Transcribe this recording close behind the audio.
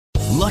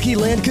Lucky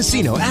Land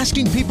Casino,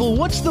 asking people,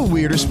 what's the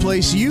weirdest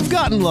place you've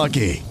gotten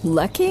lucky?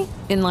 Lucky?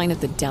 In line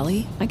at the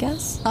deli, I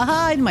guess?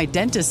 Aha, in my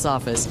dentist's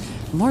office.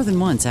 More than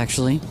once,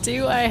 actually.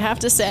 Do I have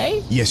to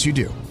say? Yes, you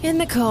do. In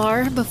the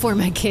car before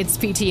my kids'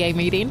 PTA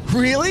meeting.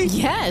 Really?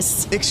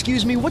 Yes.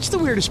 Excuse me, what's the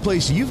weirdest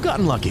place you've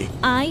gotten lucky?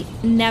 I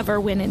never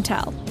win and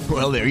tell.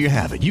 Well, there you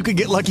have it. You can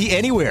get lucky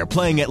anywhere,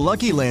 playing at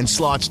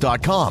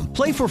LuckyLandSlots.com.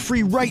 Play for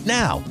free right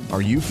now.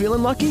 Are you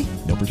feeling lucky?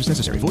 No purchase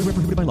necessary. Void where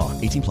prohibited by law.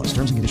 18 plus.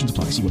 Terms and conditions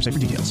apply. See website for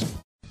details.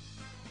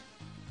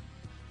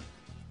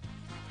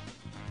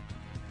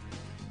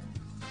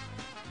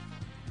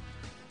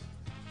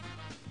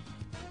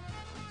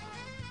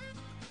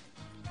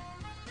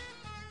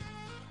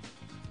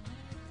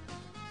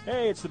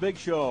 Hey, it's The Big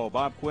Show.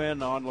 Bob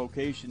Quinn on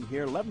location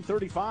here.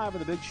 11:35 of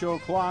The Big Show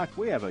clock.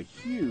 We have a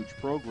huge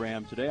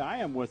program today. I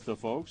am with the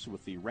folks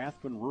with the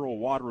Rathbun Rural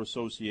Water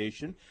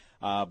Association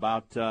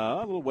about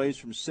a little ways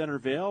from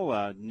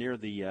Centerville near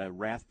the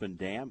Rathbun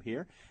Dam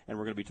here. And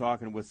we're going to be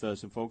talking with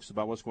some folks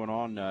about what's going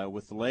on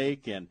with the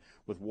lake and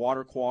with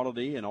water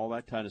quality and all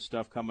that kind of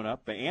stuff coming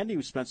up. Andy,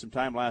 who spent some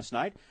time last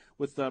night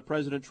with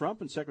President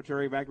Trump and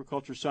Secretary of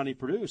Agriculture Sonny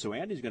Perdue. So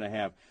Andy's going to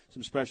have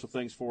some special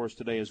things for us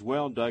today as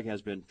well. And Doug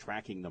has been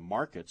tracking the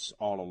markets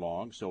all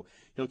along, so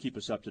he'll keep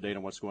us up to date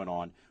on what's going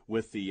on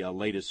with the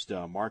latest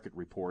market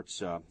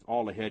reports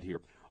all ahead here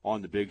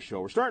on The Big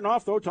Show. We're starting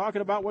off, though,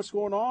 talking about what's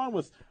going on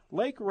with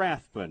Lake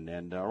Rathbun,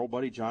 and our old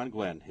buddy John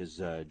Glenn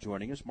is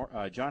joining us.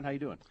 John, how you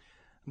doing?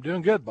 I'm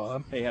doing good,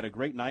 Bob. Hey, had a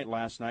great night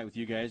last night with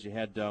you guys. You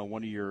had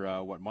one of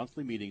your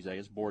monthly meetings, I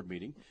guess, board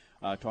meeting,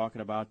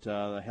 talking about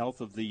the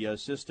health of the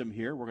system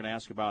here. We're going to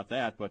ask about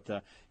that,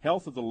 but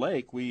health of the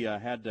lake. We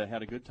had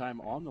a good time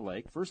on the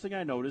lake. First thing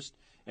I noticed,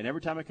 and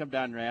every time I come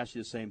down here and ask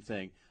you the same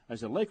thing, I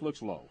said, lake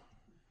looks low,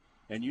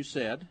 and you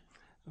said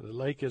the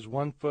lake is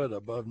 1 foot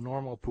above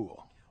normal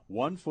pool.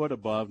 1 foot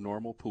above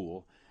normal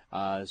pool.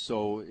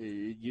 So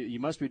you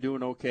must be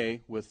doing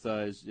okay with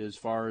as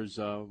far as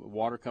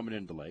water coming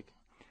into the lake.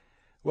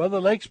 Well,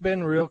 the lake's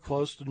been real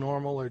close to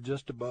normal or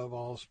just above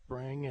all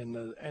spring,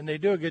 and they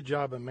do a good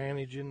job of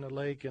managing the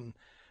lake, and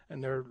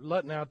they're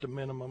letting out the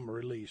minimum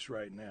release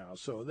right now.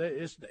 So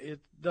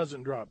it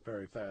doesn't drop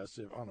very fast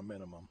on a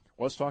minimum.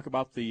 Well, let's talk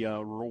about the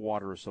Rural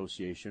Water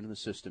Association and the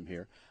system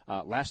here.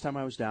 Last time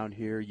I was down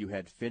here, you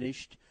had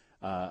finished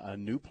a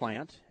new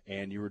plant,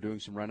 and you were doing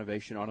some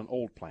renovation on an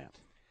old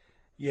plant.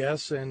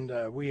 Yes,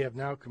 and we have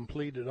now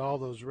completed all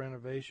those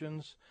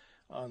renovations.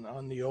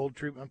 On the old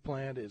treatment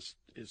plant,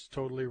 it's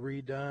totally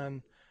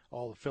redone.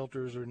 All the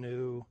filters are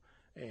new,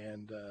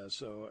 and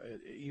so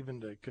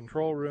even the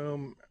control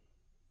room,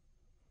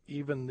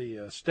 even the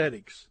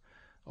aesthetics,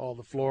 all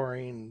the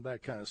flooring,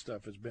 that kind of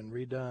stuff has been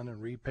redone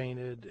and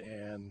repainted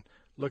and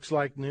looks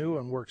like new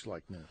and works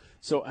like new.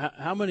 So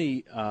how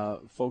many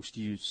folks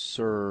do you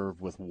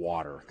serve with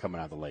water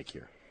coming out of the lake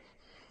here?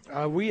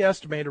 We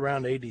estimate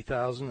around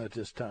 80,000 at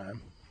this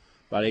time.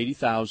 About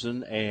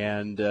 80,000,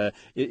 and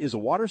is a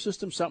water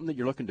system something that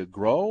you're looking to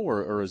grow,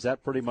 or is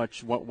that pretty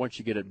much once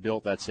you get it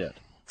built, that's it?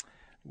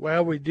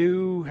 Well, we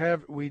do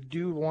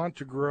want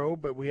to grow,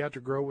 but we have to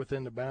grow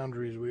within the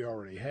boundaries we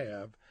already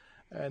have,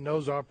 and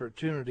those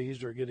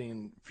opportunities are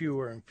getting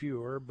fewer and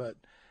fewer. But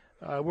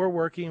we're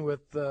working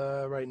with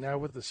right now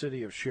with the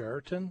city of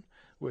Sheraton,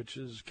 which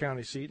is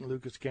county seat in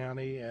Lucas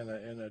County, and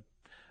a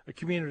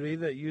community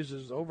that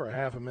uses over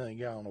 500,000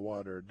 gallons of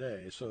water a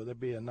day. So that'd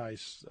be a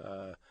nice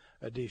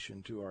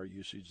addition to our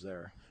usage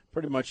there.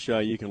 Pretty much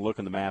you can look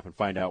on the map and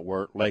find out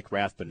where Lake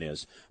Rathbun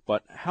is.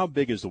 But how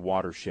big is the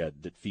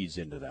watershed that feeds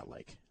into that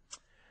lake?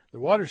 The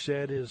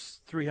watershed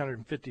is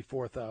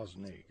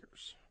 354,000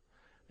 acres,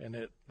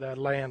 and that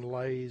land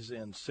lays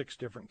in 6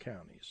 different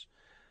counties.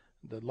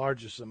 The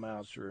largest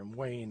amounts are in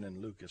Wayne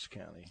and Lucas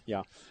County.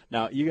 Yeah.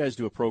 Now, you guys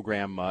do a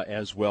program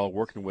as well,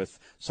 working with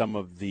some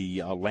of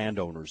the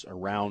landowners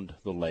around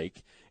the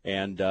lake.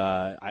 And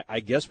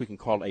I guess we can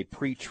call it a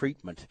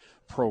pre-treatment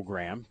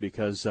program,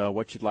 because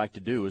what you'd like to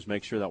do is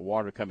make sure that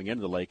water coming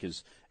into the lake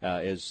is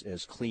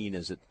as clean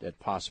as it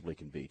possibly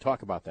can be.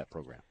 Talk about that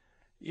program.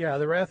 Yeah,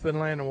 the Rathbun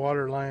Land and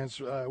Water Alliance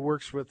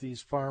works with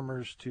these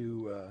farmers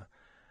to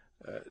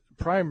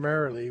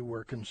primarily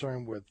we're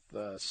concerned with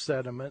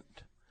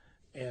sediment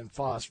and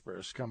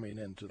phosphorus coming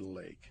into the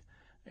lake.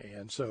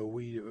 And so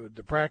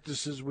the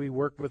practices we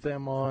work with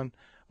them on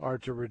are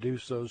to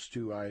reduce those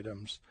 2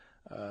 items.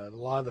 A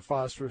lot of the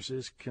phosphorus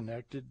is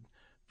connected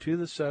to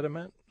the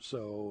sediment,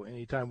 so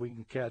anytime we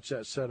can catch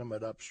that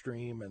sediment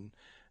upstream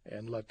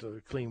and let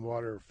the clean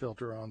water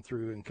filter on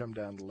through and come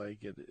down the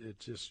lake,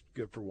 it's just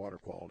good for water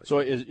quality. So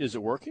is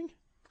it working?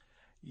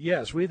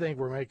 Yes, we think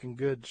we're making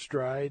good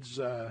strides.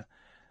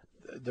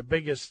 The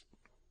biggest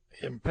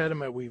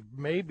impediment we've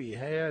maybe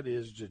had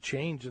is the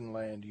change in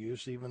land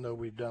use, even though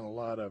we've done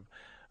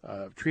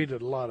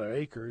treated a lot of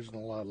acres and a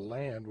lot of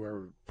land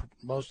where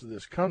most of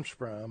this comes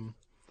from,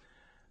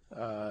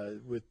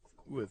 with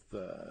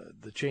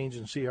the change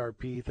in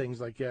CRP, things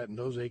like that, and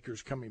those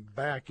acres coming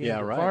back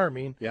into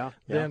farming. Yeah.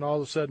 Then all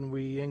of a sudden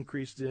we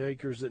increase the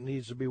acres that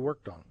needs to be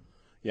worked on.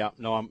 Yeah,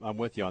 no, I'm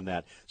with you on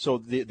that. So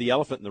the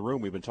elephant in the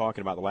room we've been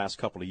talking about the last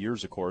couple of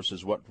years, of course,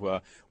 is what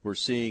we're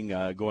seeing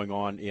going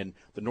on in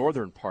the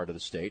northern part of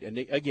the state. And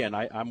again,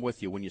 I'm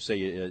with you when you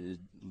say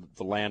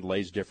the land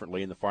lays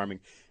differently and the farming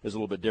is a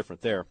little bit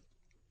different there.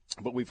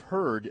 But we've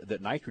heard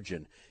that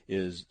nitrogen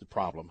is the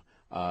problem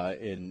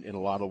in a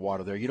lot of the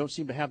water there. You don't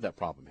seem to have that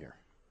problem here.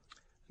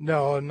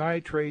 No,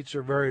 nitrates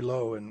are very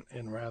low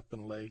in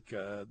Rathbun Lake.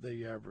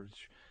 They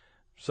average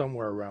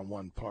somewhere around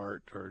 1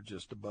 part or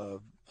just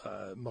above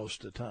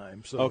most of the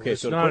time. So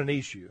it's not an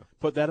issue.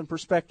 Put that in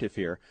perspective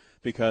here,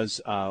 because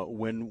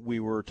when we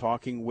were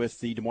talking with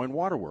the Des Moines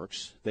Water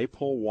Works, they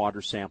pull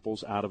water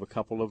samples out of a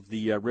couple of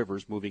the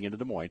rivers moving into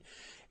Des Moines,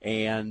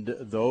 and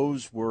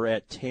those were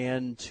at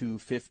 10 to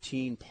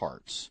 15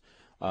 parts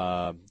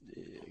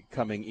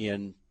coming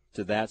in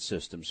to that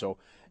system. So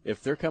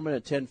if they're coming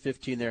at 10,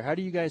 15 there, how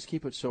do you guys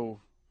keep it so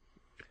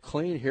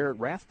clean here at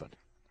Rathbun?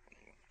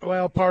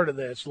 Well, part of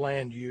that's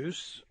land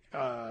use,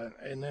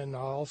 and then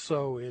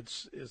also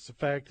it's the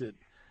fact that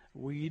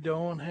we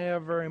don't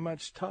have very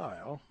much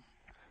tile,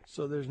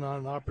 so there's not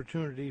an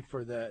opportunity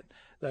for that.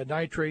 The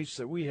nitrates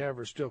that we have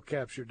are still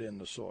captured in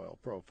the soil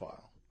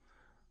profile,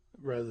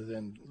 rather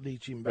than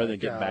leaching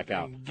back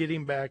out.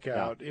 Getting back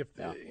out.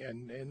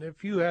 And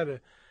if you had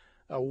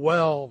a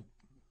well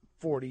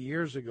 40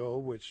 years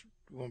ago,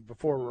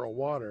 before rural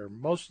water,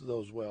 most of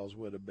those wells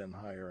would have been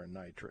higher in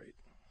nitrate.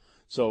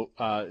 So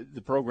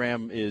the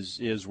program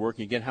is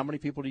working. Again, how many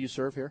people do you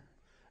serve here?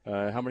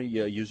 How many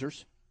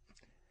users?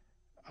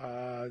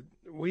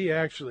 We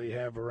actually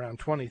have around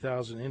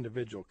 20,000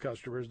 individual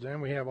customers. Then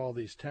we have all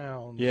these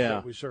towns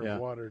that we serve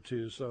water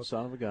to. So,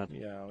 son of a gun.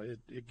 Yeah,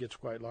 it gets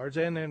quite large.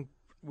 And then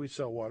we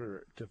sell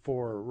water to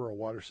 4 rural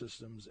water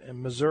systems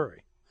in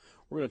Missouri.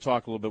 We're going to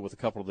talk a little bit with a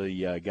couple of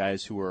the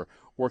guys who are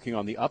working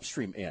on the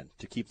upstream end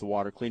to keep the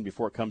water clean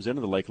before it comes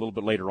into the lake a little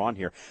bit later on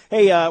here.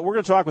 Hey, we're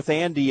going to talk with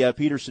Andy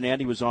Peterson.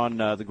 Andy was on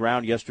the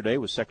ground yesterday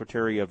with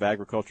Secretary of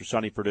Agriculture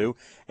Sonny Perdue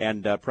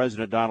and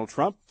President Donald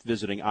Trump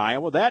visiting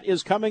Iowa. That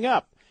is coming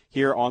up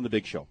here on The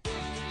Big Show.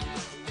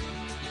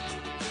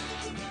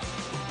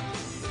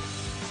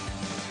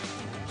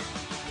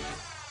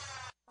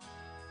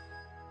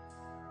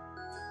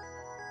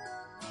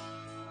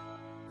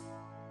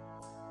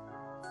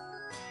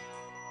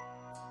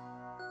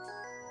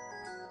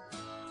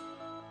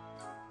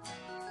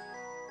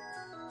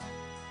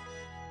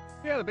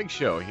 Yeah, The Big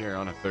Show here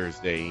on a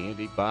Thursday.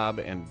 Andy, Bob,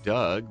 and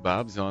Doug.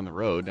 Bob's on the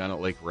road down at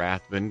Lake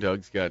Rathbun.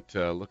 Doug's got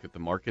a look at the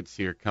markets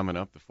here coming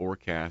up, the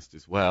forecast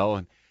as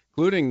well,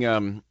 including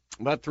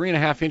about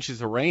 3.5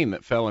 inches of rain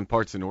that fell in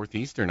parts of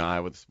northeastern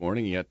Iowa this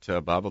morning. Yet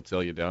Bob will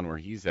tell you down where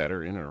he's at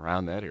or in and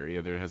around that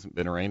area, there hasn't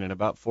been rain in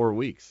about 4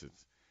 weeks.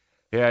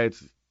 It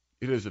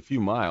is a few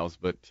miles,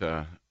 but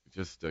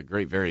just a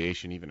great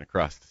variation even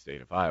across the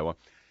state of Iowa.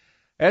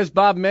 As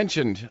Bob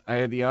mentioned, I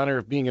had the honor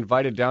of being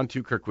invited down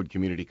to Kirkwood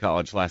Community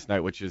College last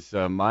night, which is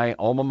my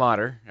alma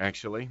mater,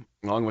 actually,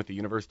 along with the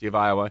University of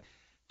Iowa,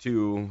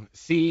 to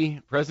see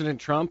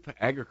President Trump,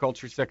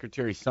 Agriculture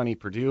Secretary Sonny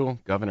Perdue,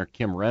 Governor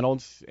Kim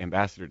Reynolds,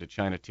 Ambassador to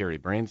China Terry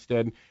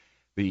Branstad,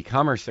 the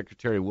Commerce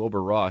Secretary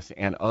Wilbur Ross,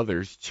 and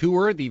others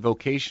tour the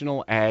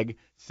Vocational Ag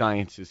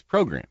Sciences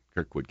program,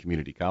 Kirkwood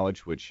Community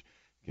College, which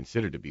is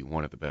considered to be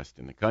one of the best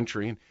in the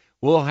country. And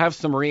we'll have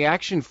some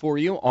reaction for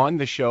you on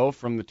the show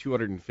from the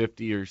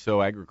 250 or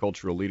so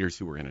agricultural leaders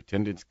who were in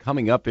attendance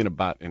coming up in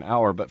about an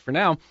hour. But for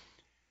now,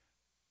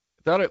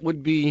 I thought it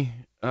would be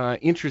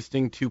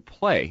interesting to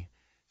play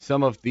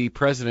some of the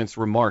president's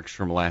remarks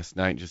from last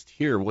night, just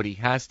hear what he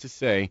has to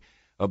say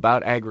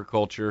about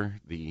agriculture,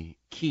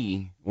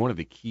 one of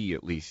the key,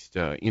 at least,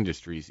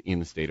 industries in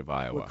the state of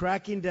Iowa. We're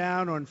cracking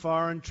down on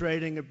foreign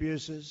trading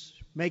abuses,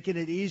 making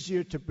it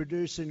easier to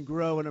produce and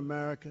grow in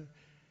America,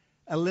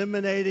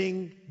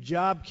 eliminating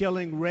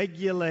job-killing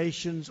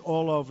regulations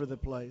all over the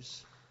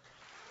place.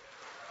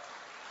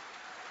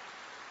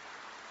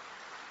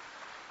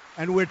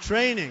 And we're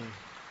training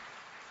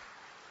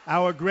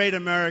our great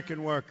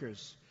American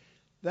workers.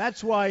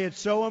 That's why it's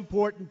so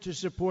important to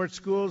support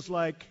schools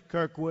like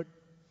Kirkwood,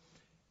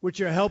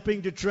 which are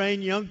helping to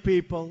train young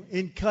people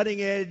in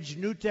cutting-edge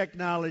new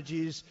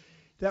technologies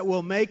that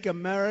will make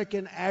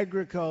American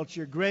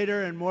agriculture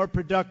greater and more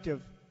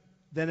productive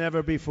than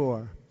ever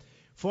before.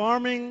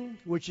 Farming,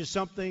 which is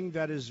something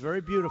that is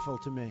very beautiful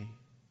to me.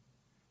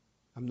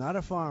 I'm not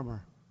a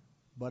farmer,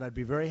 but I'd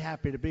be very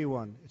happy to be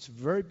one. It's a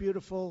very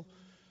beautiful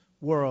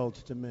world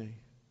to me.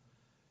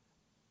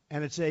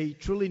 And it's a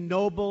truly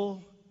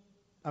noble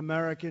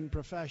American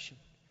profession.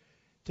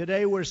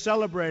 Today we're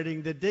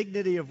celebrating the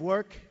dignity of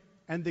work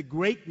and the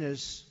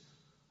greatness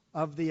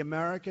of the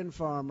American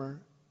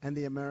farmer and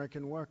the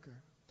American worker.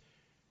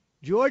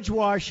 George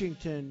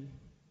Washington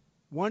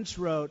once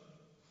wrote,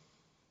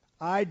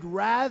 "I'd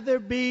rather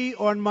be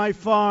on my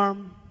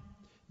farm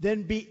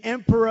than be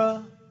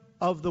emperor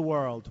of the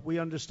world." We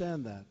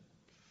understand that.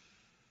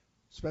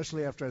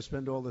 Especially after I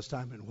spend all this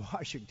time in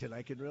Washington,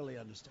 I can really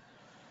understand.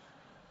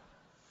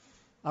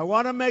 I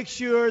want to make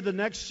sure the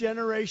next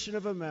generation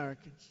of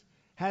Americans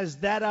has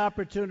that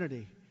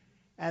opportunity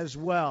as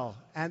well,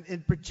 and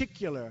in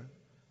particular,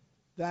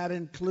 That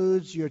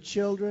includes your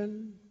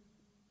children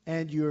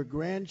and your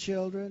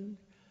grandchildren,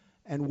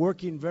 and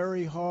working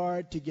very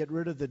hard to get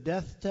rid of the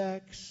death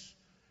tax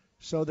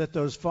so that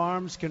those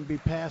farms can be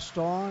passed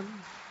on.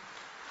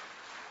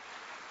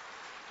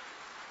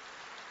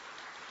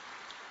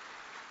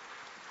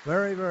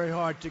 Very, very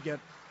hard to get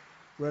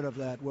rid of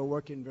that. We're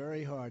working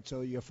very hard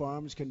so your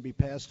farms can be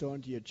passed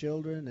on to your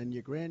children and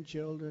your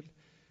grandchildren,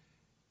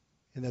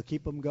 and they'll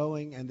keep them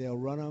going and they'll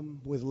run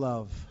them with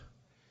love.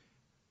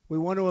 We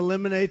want to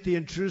eliminate the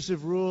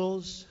intrusive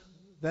rules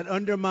that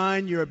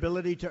undermine your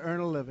ability to earn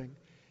a living,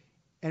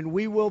 and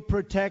we will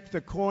protect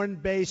the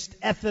corn-based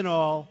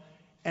ethanol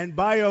and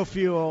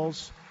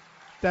biofuels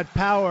that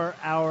power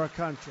our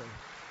country.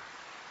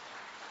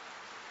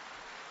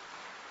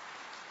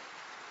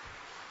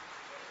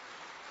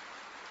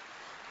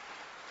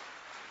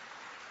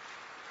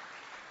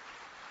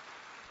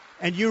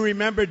 And you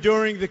remember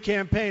during the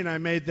campaign I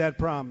made that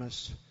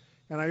promise.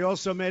 And I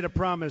also made a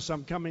promise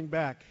I'm coming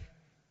back.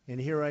 And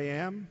here I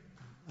am,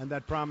 and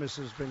that promise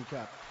has been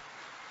kept.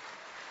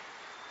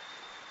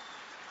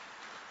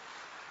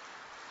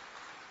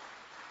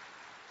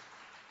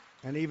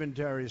 And even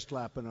Terry's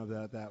clapping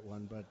about that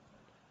one, but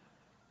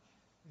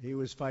he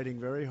was fighting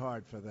very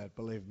hard for that,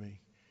 believe me.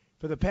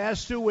 For the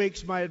past 2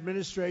 weeks, my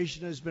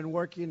administration has been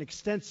working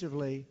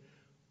extensively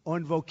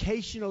on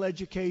vocational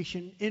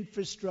education,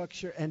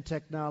 infrastructure, and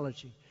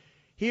technology.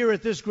 Here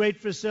at this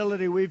great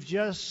facility, we've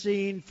just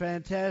seen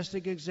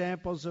fantastic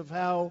examples of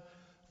how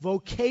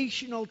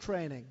vocational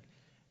training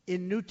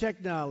in new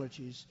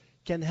technologies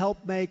can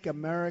help make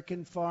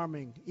American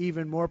farming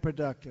even more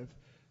productive,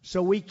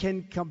 so we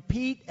can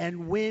compete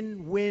and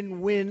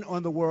win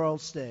on the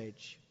world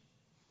stage.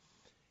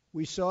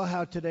 We saw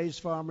how today's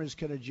farmers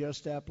can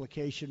adjust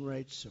application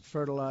rates of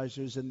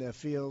fertilizers in their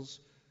fields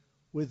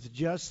with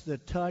just the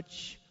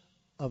touch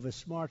of a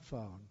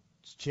smartphone.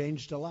 It's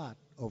changed a lot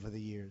over the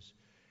years.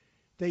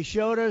 They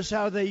showed us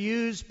how they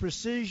use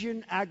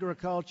precision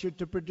agriculture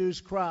to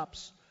produce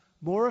crops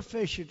more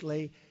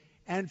efficiently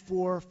and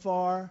for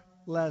far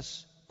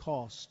less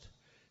cost.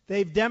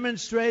 They've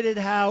demonstrated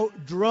how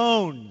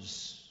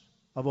drones,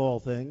 of all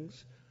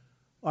things,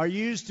 are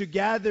used to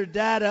gather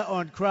data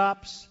on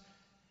crops,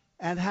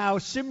 and how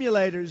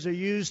simulators are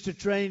used to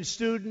train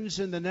students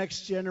in the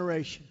next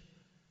generation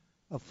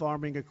of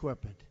farming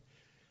equipment.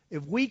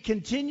 If we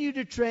continue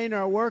to train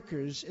our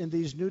workers in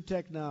these new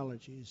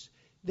technologies,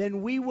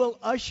 then we will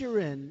usher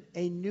in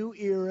a new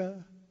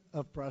era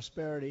of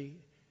prosperity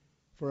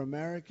for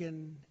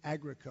American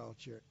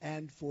agriculture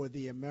and for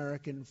the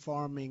American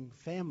farming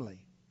family.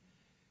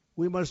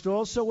 We must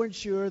also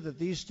ensure that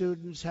these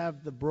students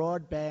have the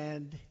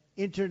broadband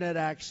internet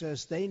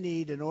access they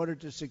need in order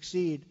to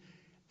succeed.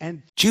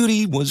 And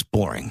Judy was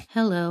boring.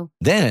 Hello.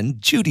 Then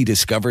Judy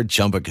discovered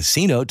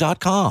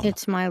ChumbaCasino.com.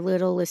 It's my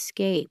little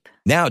escape.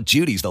 Now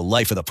Judy's the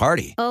life of the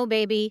party. Oh,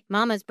 baby,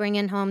 mama's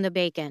bringing home the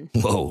bacon.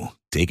 Whoa,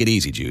 take it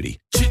easy, Judy.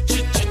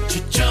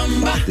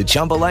 The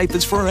Chumba life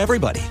is for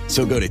everybody.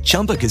 So go to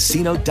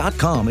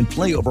ChumbaCasino.com and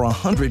play over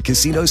 100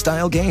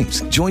 casino-style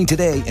games. Join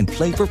today and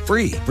play for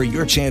free for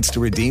your chance to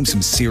redeem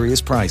some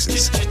serious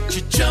prizes.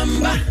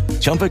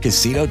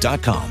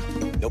 ChumbaCasino.com.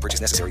 No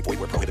purchase necessary. Void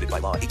where prohibited by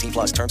law. 18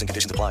 plus terms and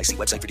conditions apply. See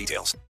website for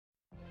details.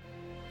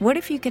 What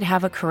if you could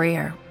have a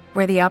career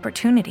where the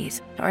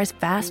opportunities are as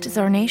vast as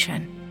our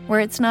nation, where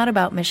it's not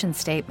about mission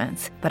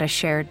statements, but a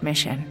shared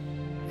mission?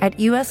 At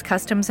U.S.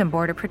 Customs and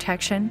Border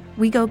Protection,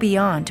 we go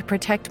beyond to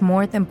protect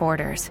more than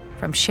borders.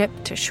 From ship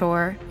to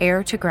shore,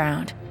 air to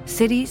ground,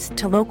 cities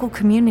to local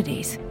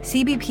communities,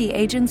 CBP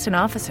agents and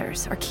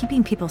officers are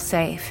keeping people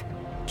safe.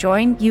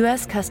 Join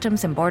U.S.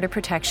 Customs and Border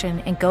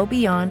Protection and go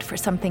beyond for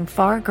something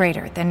far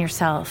greater than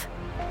yourself.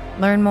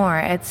 Learn more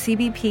at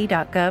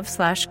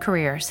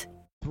cbp.gov/careers.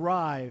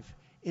 Thrive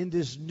in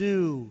this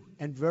new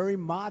and very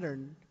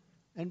modern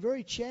and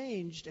very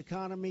changed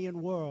economy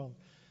and world.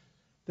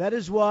 That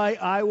is why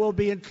I will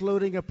be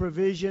including a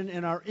provision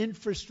in our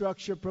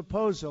infrastructure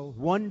proposal,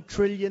 $1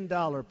 trillion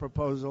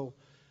proposal.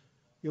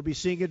 You'll be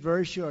seeing it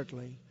very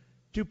shortly,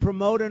 to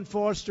promote and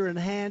foster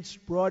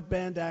enhanced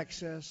broadband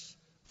access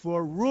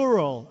for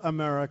rural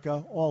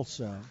America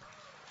also.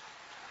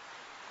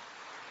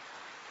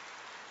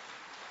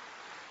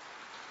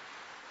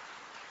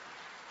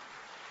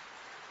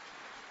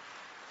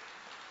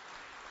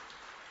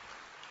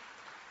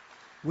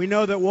 We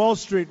know that Wall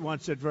Street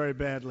wants it very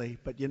badly,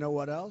 but you know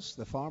what else?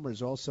 The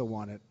farmers also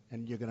want it,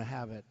 and you're going to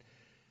have it.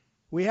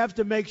 We have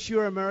to make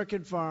sure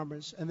American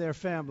farmers and their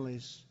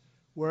families,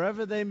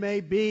 wherever they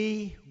may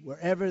be,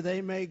 wherever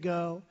they may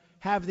go,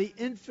 have the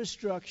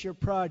infrastructure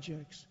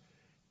projects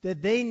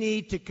that they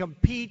need to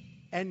compete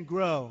and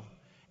grow.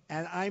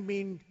 And I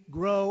mean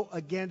grow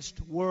against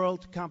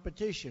world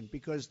competition,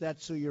 because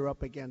that's who you're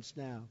up against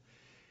now.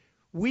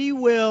 We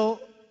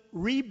will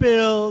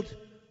rebuild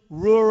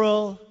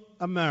rural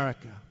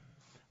America.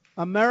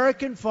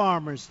 American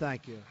farmers,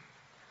 thank you.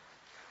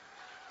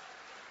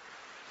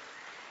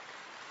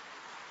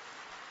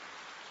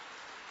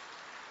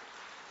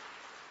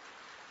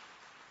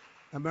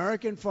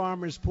 American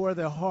farmers pour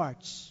their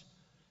hearts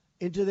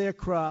into their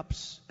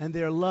crops and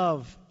their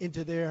love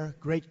into their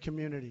great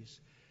communities.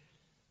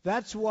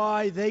 That's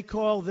why they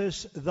call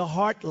this the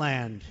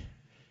Heartland.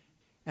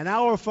 And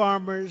our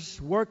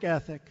farmers' work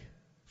ethic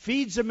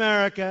feeds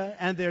America,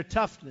 and their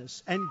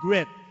toughness and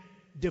grit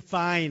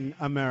define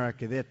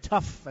America. They're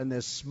tough and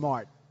they're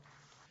smart.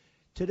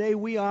 Today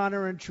we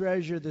honor and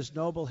treasure this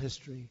noble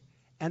history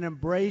and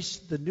embrace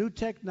the new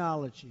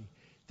technology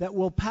that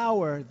will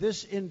power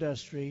this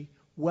industry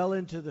well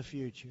into the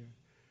future.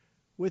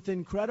 With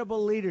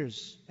incredible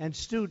leaders and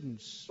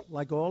students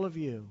like all of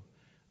you,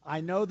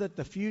 I know that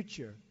the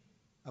future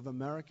of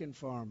American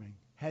farming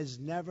has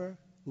never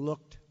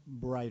looked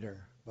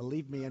brighter.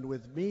 Believe me, and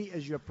with me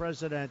as your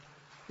president,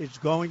 it's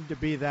going to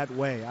be that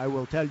way. I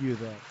will tell you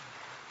that.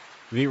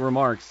 The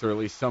remarks, or at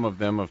least some of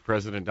them, of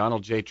President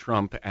Donald J.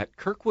 Trump at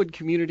Kirkwood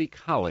Community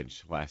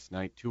College last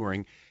night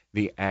touring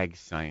the Ag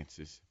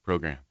Sciences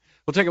program.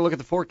 We'll take a look at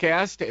the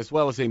forecast as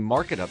well as a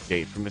market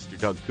update from Mr.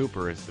 Doug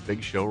Cooper as the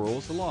big show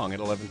rolls along at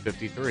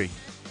 11:53.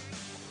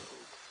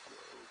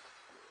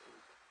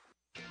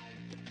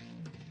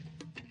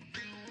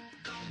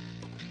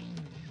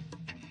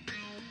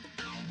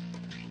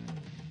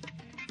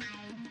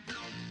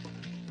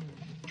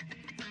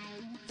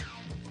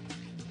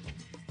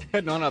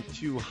 Heading on up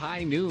to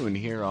high noon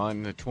here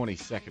on the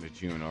 22nd of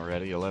June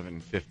already,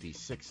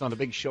 11:56 on the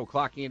big show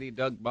clock. Andy,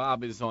 Doug,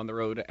 Bob is on the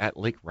road at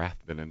Lake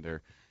Rathbun, and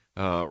they're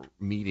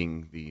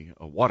meeting, the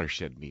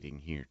watershed meeting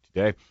here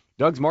today.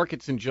 Doug's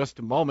markets in just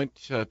a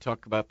moment.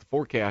 Talk about the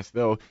forecast,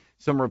 though.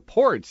 Some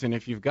reports, and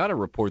if you've got a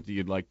report that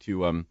you'd like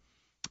to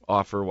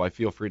offer, why,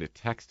 feel free to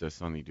text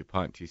us on the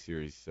DuPont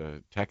T-Series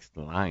text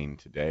line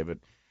today. But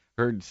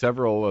heard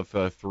several of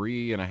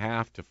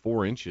 3.5 to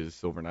 4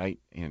 inches overnight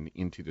and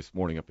into this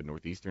morning up in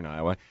northeastern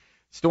Iowa.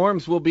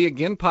 Storms will be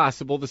again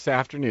possible this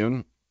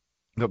afternoon,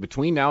 but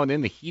between now and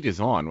then the heat is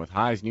on with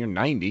highs near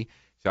 90.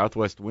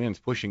 Southwest winds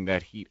pushing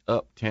that heat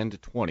up 10 to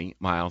 20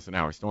 miles an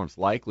hour. Storms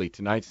likely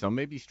tonight. Some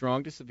may be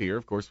strong to severe.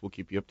 Of course, we'll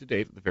keep you up to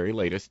date at the very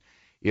latest.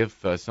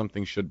 If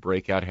something should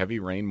break out, heavy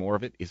rain, more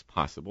of it is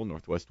possible.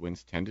 Northwest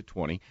winds 10 to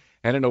 20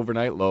 and an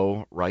overnight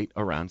low right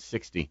around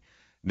 60.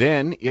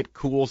 Then it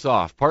cools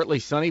off. Partly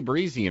sunny,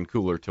 breezy, and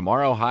cooler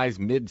tomorrow. Highs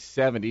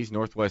mid-70s.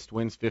 Northwest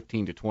winds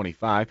 15 to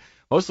 25.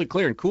 Mostly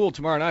clear and cool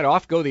tomorrow night.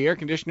 Off go the air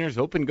conditioners.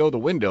 Open go the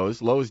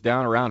windows. Lows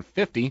down around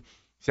 50.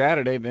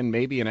 Saturday, then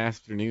maybe an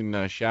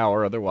afternoon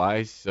shower.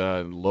 Otherwise,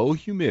 low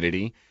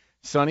humidity,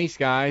 sunny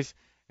skies,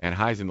 and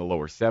highs in the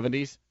lower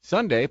 70s.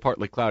 Sunday,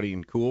 partly cloudy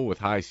and cool with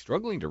highs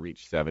struggling to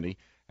reach 70.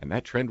 And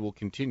that trend will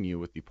continue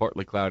with the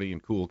partly cloudy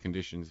and cool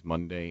conditions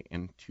Monday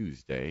and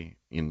Tuesday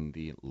in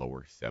the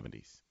lower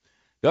 70s.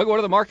 Doug, what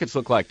do the markets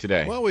look like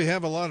today? Well, we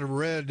have a lot of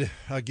red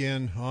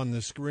again on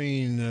the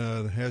screen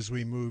as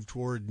we move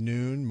toward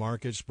noon.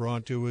 Markets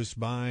brought to us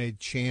by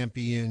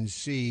Champion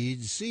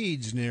Seeds.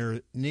 Seeds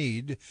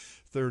need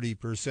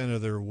 30%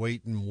 of their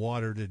weight in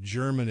water to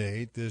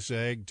germinate. This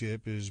ag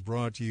tip is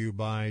brought to you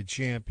by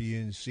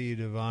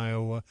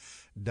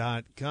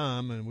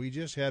ChampionSeedOfIowa.com. And we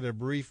just had a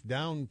brief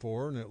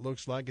downpour, and it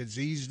looks like it's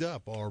eased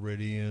up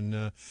already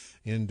in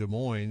Des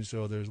Moines.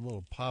 So there's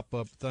little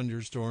pop-up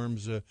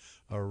thunderstorms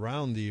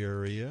around the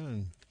area,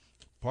 and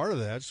part of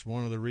that's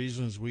one of the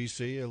reasons we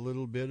see a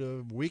little bit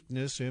of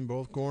weakness in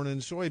both corn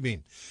and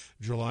soybean.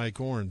 July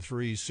corn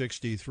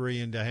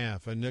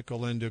 363.5, a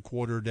nickel and a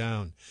quarter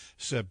down.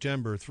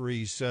 September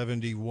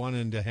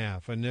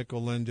 371.5, a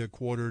nickel and a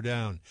quarter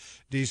down.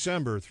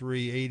 December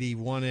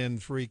 381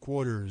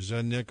 3/4,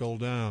 a nickel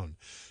down.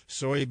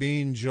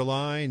 Soybean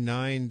July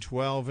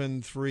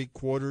 912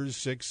 3/4,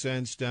 6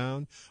 cents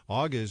down.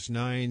 August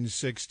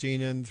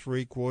 916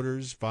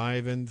 3/4,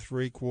 5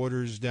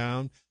 3/4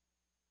 down.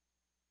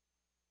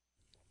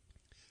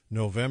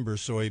 November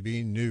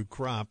soybean new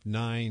crop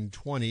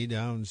 920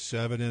 down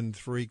 7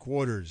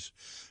 3/4.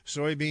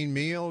 Soybean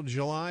meal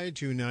July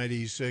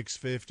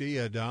 296.50,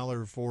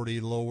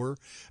 $1.40 lower.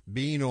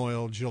 Bean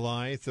oil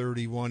July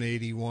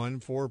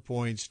 31.81, 4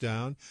 points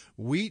down.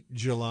 Wheat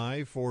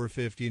July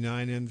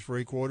 459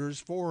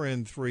 3/4,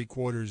 4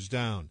 3/4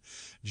 down.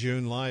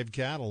 June live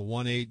cattle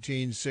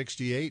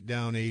 118.68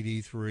 down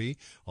 83.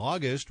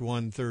 August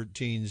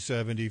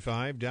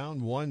 113.75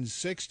 down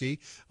 160.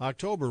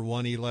 October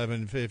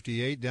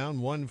 111.58 down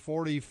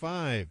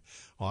 145.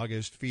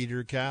 August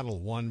feeder cattle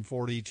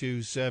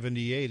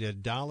 142.78,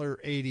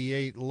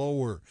 $1.88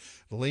 lower.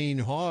 Lean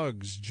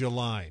hogs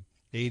July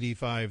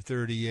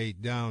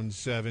 85.38 down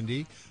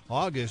 70.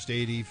 August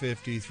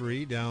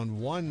 80.53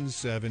 down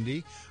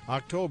 170.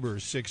 October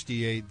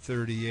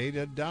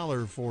 68.38,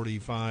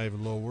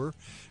 $1.45 lower.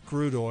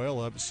 Crude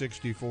oil up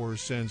 64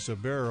 cents a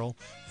barrel,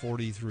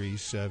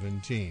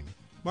 43.17.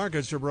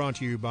 Markets are brought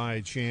to you by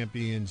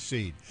Champion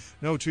Seed.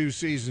 No two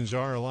seasons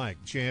are alike.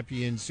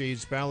 Champion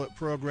Seed's pallet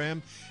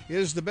program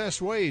is the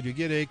best way to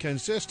get a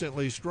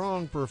consistently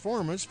strong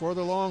performance for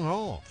the long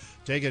haul.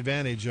 Take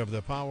advantage of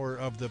the power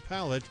of the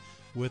pallet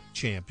with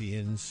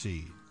Champion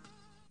Seed.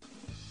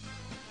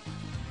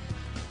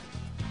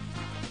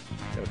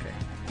 Okay.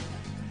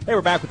 Hey,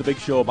 we're back with the big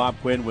show. Bob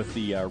Quinn with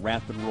the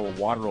Rathbun Rural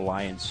Water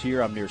Alliance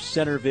here. I'm near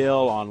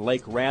Centerville on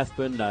Lake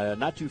Rathbun,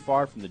 not too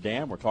far from the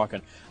dam. We're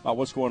talking about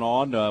what's going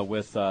on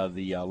with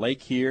the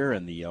lake here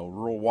and the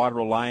Rural Water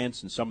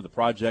Alliance and some of the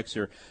projects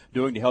they're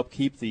doing to help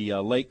keep the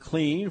lake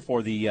clean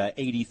for the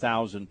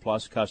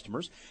 80,000-plus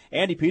customers.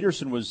 Andy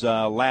Peterson was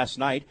last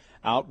night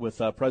out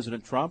with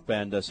President Trump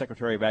and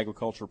Secretary of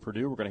Agriculture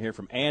Perdue. We're going to hear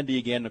from Andy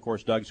again. Of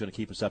course, Doug's going to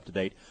keep us up to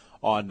date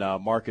on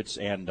markets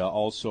and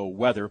also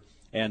weather.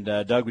 And,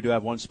 Doug, we do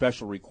have one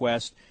special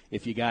request.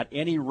 If you got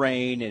any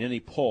rain and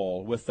any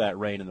pull with that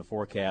rain in the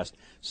forecast,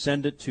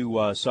 send it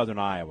to southern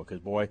Iowa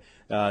because, boy,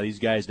 these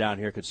guys down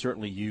here could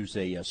certainly use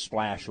a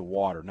splash of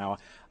water. Now,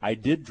 I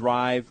did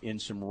drive in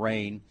some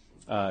rain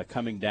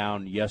coming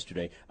down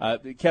yesterday.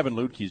 Kevin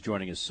Lutke is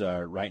joining us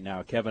right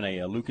now. Kevin,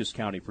 a Lucas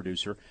County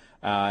producer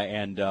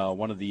and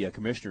one of the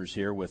commissioners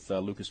here with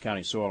Lucas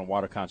County Soil and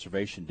Water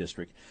Conservation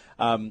District.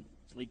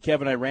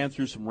 Kevin, I ran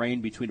through some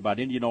rain between about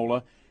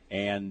Indianola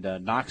and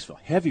Knoxville.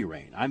 Heavy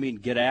rain. I mean,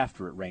 get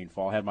after it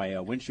rainfall. Had my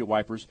windshield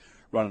wipers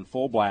running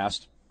full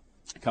blast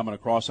coming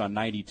across on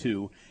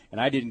 92, and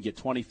I didn't get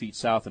 20 feet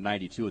south of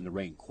 92, and the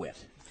rain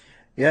quit.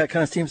 Yeah, it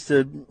kind of seems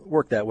to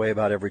work that way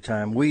about every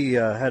time. We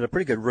had a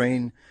pretty good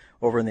rain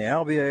over in the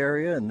Albia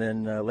area, and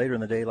then later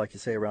in the day, like you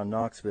say, around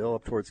Knoxville,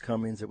 up towards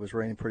Cummings, it was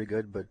raining pretty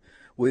good, but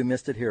we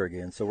missed it here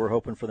again, so we're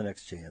hoping for the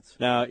next chance.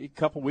 Now, a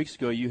couple weeks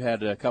ago, you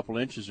had a couple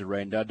inches of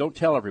rain. Now, don't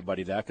tell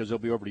everybody that because they'll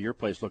be over to your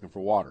place looking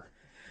for water.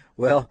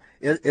 Well,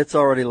 it's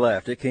already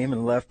left. It came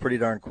and left pretty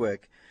darn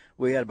quick.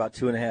 We had about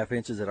 2.5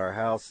 inches at our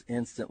house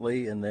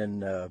instantly, and then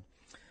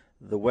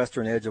the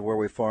western edge of where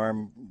we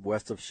farm,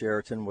 west of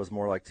Sheraton, was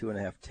more like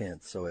 2.5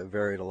 tenths. So it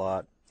varied a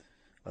lot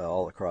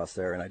all across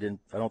there. And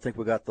I don't think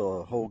we got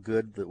the whole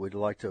good that we'd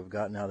like to have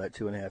gotten out of that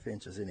 2.5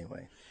 inches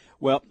anyway.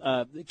 Well,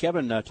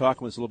 Kevin,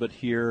 talking with us a little bit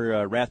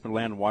here, Rathbun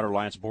Land and Water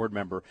Alliance board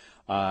member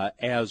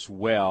as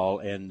well.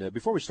 And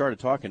before we started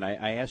talking,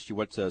 I asked you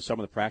what some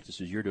of the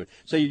practices you're doing.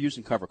 Say you're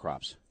using cover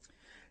crops.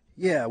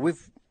 Yeah,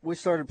 we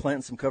started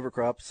planting some cover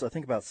crops, I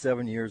think about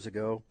 7 years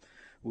ago.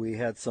 We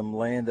had some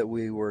land that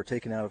we were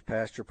taking out of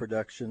pasture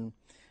production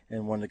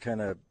and wanted to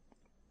kind of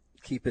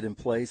keep it in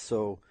place.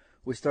 So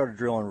we started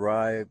drilling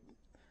rye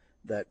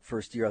that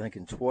first year, I think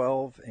in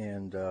 12,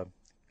 and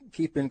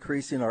keep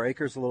increasing our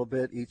acres a little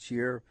bit each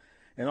year,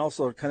 and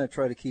also kind of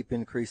try to keep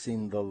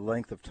increasing the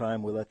length of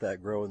time we let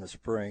that grow in the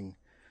spring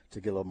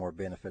to get a little more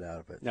benefit out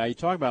of it. Now, you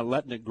talk about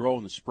letting it grow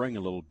in the spring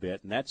a little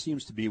bit, and that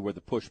seems to be where the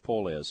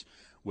push-pull is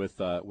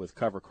with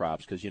cover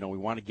crops because, we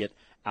want to get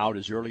out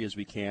as early as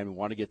we can. We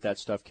want to get that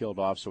stuff killed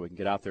off so we can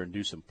get out there and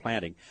do some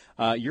planting.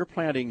 You're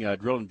planting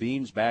drilling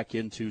beans back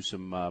into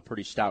some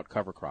pretty stout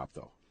cover crop,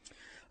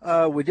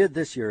 though. We did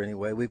this year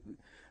anyway.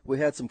 We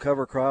had some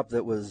cover crop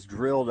that was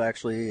drilled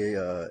actually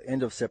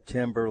end of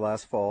September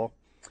last fall,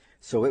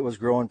 so it was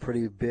growing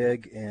pretty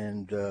big,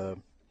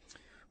 and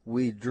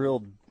we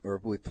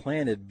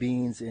planted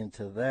beans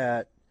into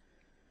that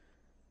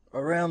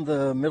around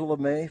the middle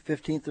of May,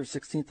 15th or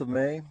 16th of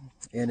May,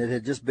 and it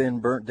had just been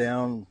burnt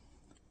down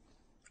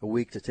a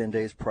week to 10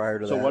 days prior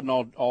to that. So it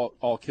wasn't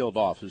all killed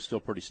off. It was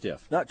still pretty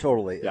stiff. Not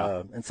totally.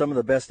 Yeah. And some of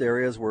the best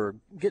areas were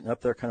getting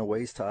up there kind of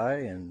waist high,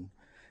 and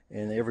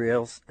every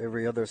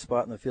other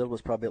spot in the field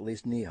was probably at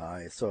least knee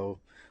high. So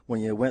when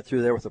you went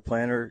through there with a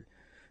planter,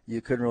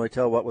 you couldn't really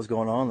tell what was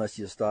going on unless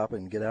you stop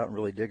and get out and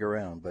really dig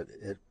around. But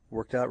it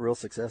worked out real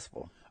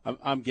successful.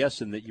 I'm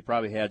guessing that you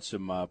probably had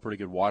some pretty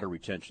good water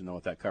retention, though,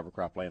 with that cover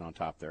crop laying on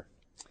top there.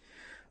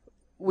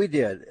 We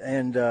did.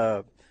 And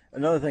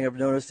another thing I've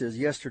noticed is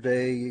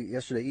yesterday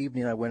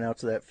evening I went out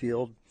to that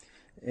field,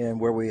 and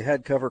where we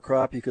had cover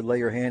crop, you could lay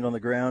your hand on the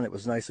ground. It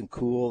was nice and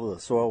cool. The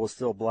soil was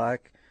still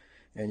black,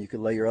 and you could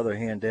lay your other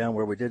hand down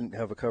where we didn't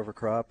have a cover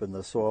crop, and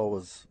the soil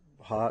was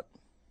hot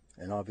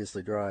and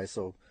obviously dry.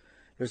 So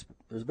there's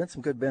been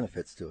some good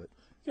benefits to it.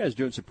 You guys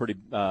doing some pretty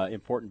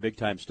important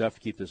big-time stuff to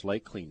keep this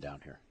lake clean down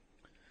here.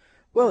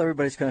 Well,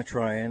 everybody's kind of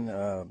trying,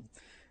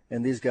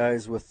 and these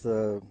guys with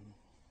the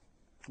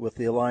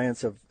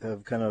Alliance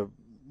have kind of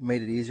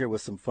made it easier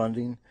with some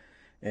funding.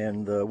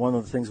 And one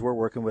of the things we're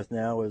working with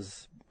now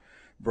is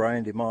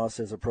Brian DeMoss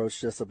has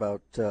approached us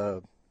about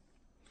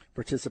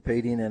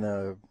participating in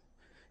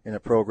a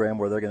program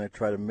where they're going to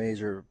try to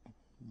measure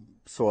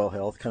soil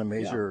health, kind of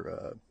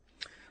measure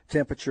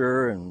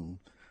temperature and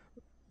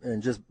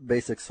just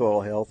basic soil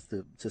health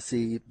to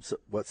see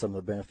what some of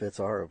the benefits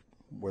are of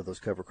where those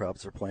cover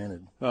crops are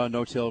planted.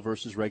 No-till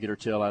versus regular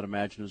till, I'd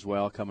imagine, as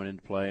well, coming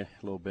into play a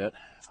little bit.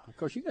 Of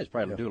course, you guys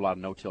probably do a lot of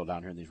no-till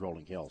down here in these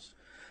rolling hills.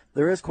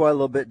 There is quite a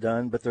little bit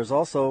done, but there's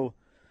also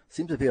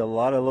seems to be a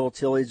lot of little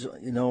tillage,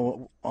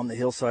 on the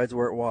hillsides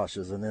where it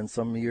washes. And then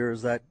some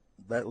years that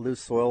loose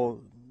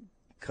soil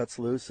cuts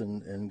loose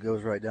and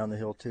goes right down the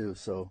hill, too.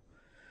 So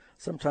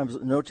sometimes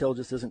no-till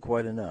just isn't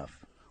quite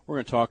enough. We're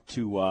going to talk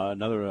to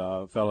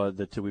another fella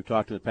that we've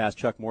talked to in the past.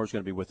 Chuck Moore is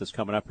going to be with us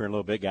coming up here in a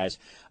little bit, guys.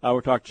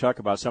 We're talking to Chuck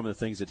about some of the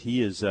things that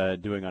he is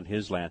doing on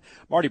his land.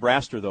 Marty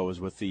Braster, though, is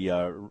with the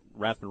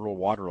Rathbun Rural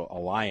Water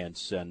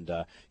Alliance, and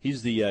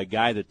he's the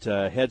guy that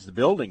heads the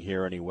building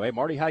here anyway.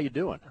 Marty, how you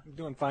doing? I'm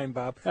doing fine,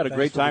 Bob. Had a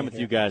great time with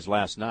you guys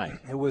last night.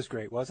 It was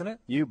great, wasn't it?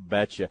 You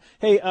betcha.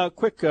 Hey,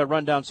 quick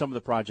rundown some of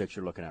the projects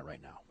you're looking at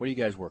right now. What are you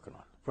guys working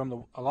on? From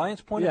the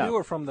Alliance point of view,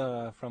 or from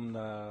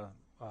the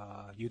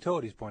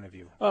utilities point of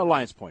view?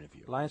 Alliance point of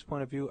view. Alliance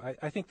point of view.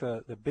 I think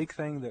the big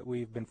thing that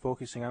we've been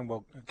focusing on,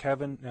 well,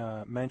 Kevin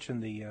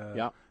mentioned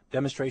the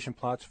demonstration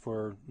plots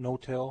for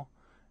no-till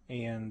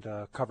and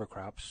cover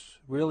crops.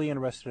 Really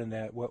interested in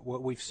that.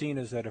 What we've seen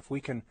is that if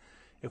we can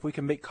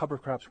make cover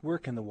crops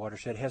work in the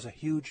watershed, it has a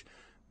huge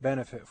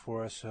benefit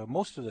for us.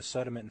 Most of the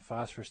sediment and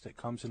phosphorus that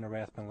comes into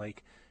Rathbun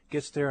Lake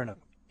gets there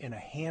in a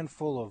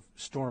handful of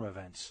storm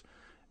events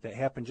that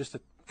happen just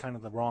at kind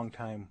of the wrong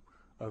time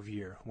of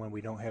year when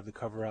we don't have the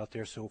cover out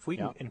there. So if we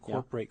can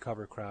incorporate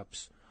cover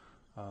crops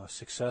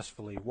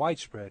successfully,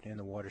 widespread in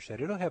the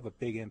watershed, it'll have a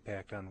big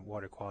impact on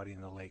water quality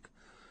in the lake.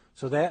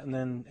 So that, and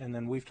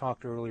then we've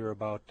talked earlier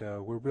about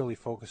we're really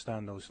focused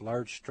on those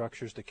large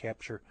structures to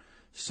capture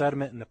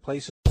sediment in the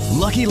places.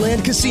 Lucky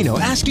Land Casino,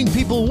 asking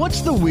people,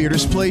 what's the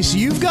weirdest place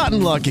you've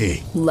gotten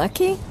lucky?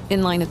 Lucky?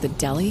 In line at the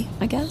deli,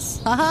 I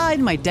guess? Aha,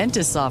 in my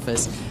dentist's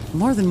office.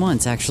 More than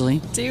once,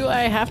 actually. Do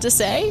I have to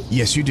say?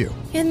 Yes, you do.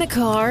 In the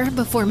car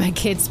before my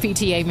kids'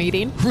 PTA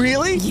meeting.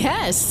 Really?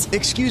 Yes.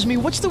 Excuse me,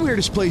 what's the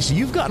weirdest place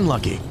you've gotten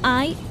lucky?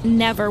 I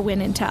never win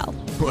and tell.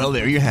 Well,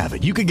 there you have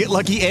it. You can get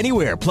lucky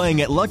anywhere,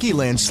 playing at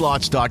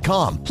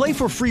LuckyLandSlots.com. Play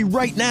for free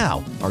right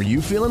now. Are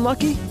you feeling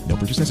lucky? No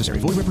purchase necessary.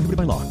 Void where prohibited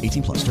by law.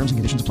 18+. Terms and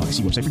conditions apply.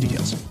 See website for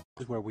details.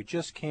 Where we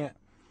just can't,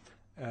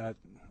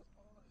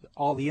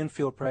 all the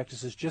infield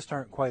practices just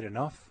aren't quite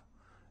enough,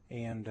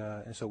 and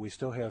so we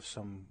still have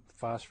some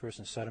phosphorus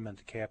and sediment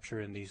to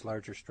capture in these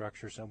larger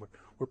structures, and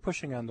we're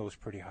pushing on those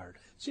pretty hard.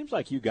 Seems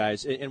like you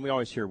guys, and we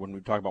always hear when we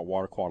talk about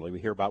water quality,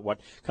 we hear about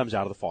what comes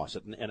out of the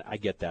faucet, and I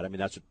get that. I mean,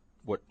 that's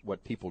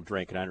what people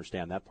drink, and I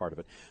understand that part of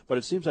it. But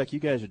it seems like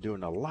you guys are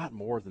doing a lot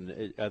more than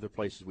the other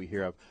places we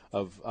hear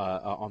of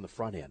on the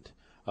front end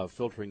of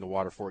filtering the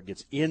water before it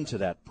gets into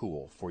that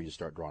pool before you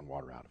start drawing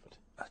water out of it.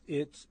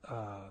 It's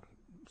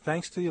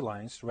thanks to the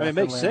Alliance. It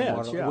makes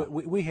sense. Water,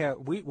 yeah.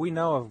 We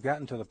now have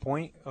gotten to the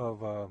point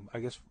of, I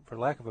guess, for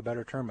lack of a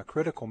better term, a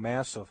critical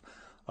mass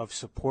of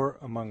support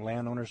among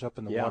landowners up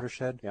in the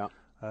watershed. Yeah.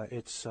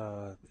 It's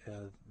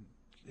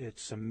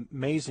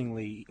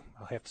amazingly,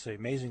 I'll have to say,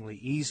 amazingly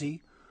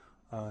easy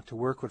to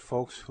work with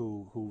folks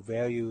who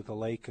value the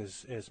lake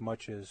as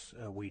much as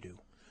we do.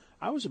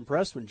 I was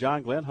impressed when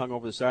John Glenn hung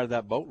over the side of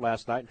that boat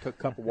last night and took a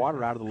cup of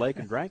water out of the lake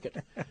and drank it.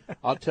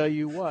 I'll tell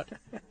you what,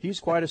 he's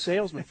quite a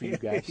salesman for you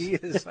guys. He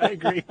is, I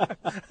agree.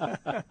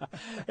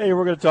 Hey,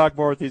 we're going to talk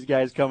more with these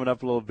guys coming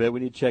up a little bit. We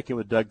need to check in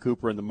with Doug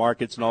Cooper in the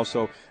markets, and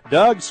also,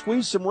 Doug,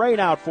 squeeze some rain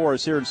out for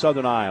us here in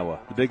southern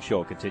Iowa. The Big Show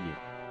will continue.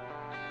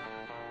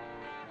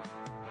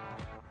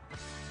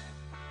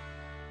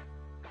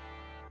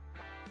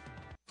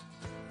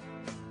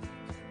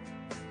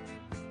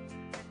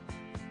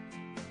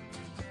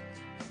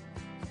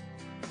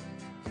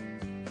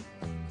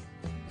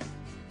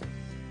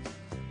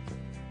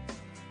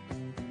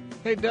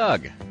 Hey,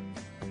 Doug.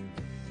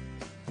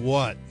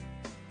 What?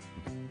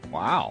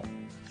 Wow.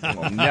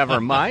 Well,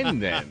 never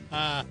mind then.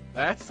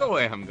 That's the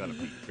way I'm going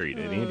to be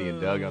treated. Andy and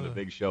Doug on the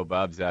Big Show.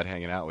 Bob's out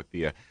hanging out with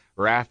the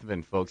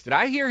Rathbun folks. Did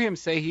I hear him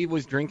say he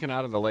was drinking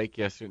out of the lake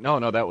yesterday?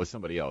 No, that was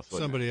somebody else.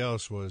 Somebody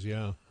else was,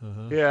 yeah.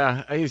 Uh-huh.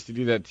 Yeah, I used to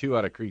do that too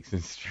out of creeks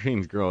and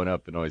streams growing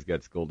up and always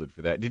got scolded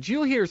for that. Did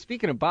you hear,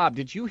 speaking of Bob,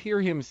 did you hear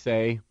him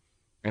say,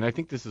 and I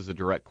think this is a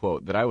direct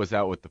quote, that I was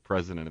out with the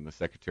President and the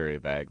Secretary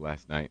of Ag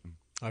last night?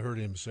 I heard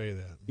him say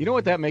that. You know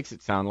what that makes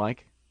it sound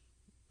like?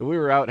 We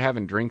were out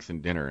having drinks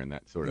and dinner and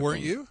that sort of thing. Weren't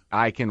you?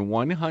 I can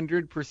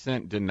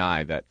 100%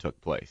 deny that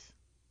took place.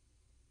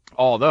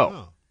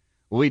 Although,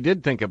 we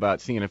did think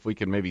about seeing if we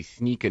could maybe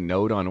sneak a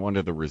note on one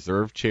of the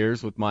reserve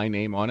chairs with my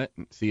name on it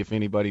and see if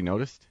anybody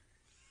noticed.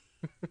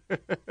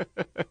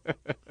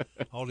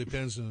 All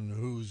depends on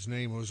whose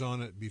name was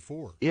on it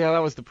before. Yeah, that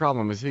was the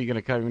problem. Is who you're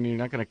not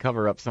going to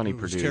cover up Sonny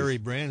Perdue. Terry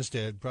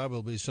Branstad,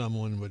 probably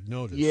someone would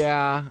notice.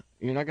 Yeah,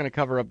 you're not going to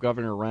cover up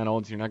Governor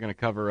Reynolds. You're not going to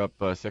cover up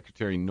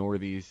Secretary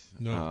Northies.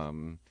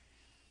 No.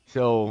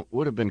 So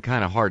would have been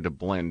kind of hard to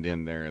blend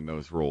in there in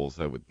those roles,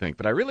 I would think.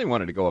 But I really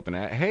wanted to go up and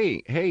ask,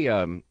 hey,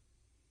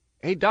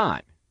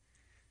 Don.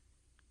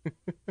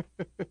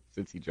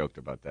 Since he joked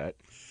about that.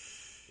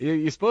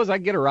 You suppose I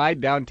get a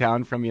ride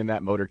downtown from you in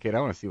that motorcade?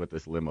 I want to see what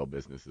this limo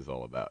business is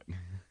all about.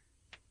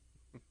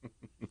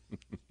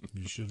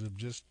 You should have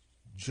just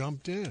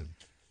jumped in.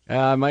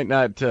 I might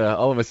not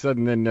all of a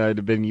sudden then it'd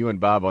have been you and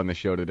Bob on the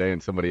show today,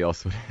 and somebody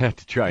else would have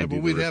to try and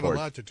do the report. But we'd have a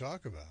lot to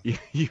talk about.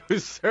 You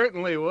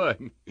certainly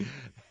would.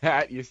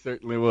 That you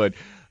certainly would.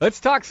 Let's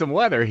talk some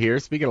weather here.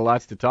 Speaking of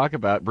lots to talk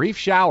about, brief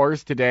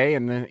showers today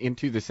and then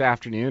into this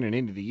afternoon and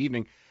into the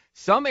evening.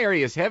 Some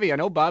areas heavy. I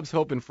know Bob's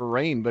hoping for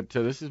rain, but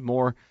this is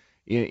more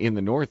in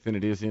the north than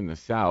it is in the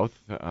south.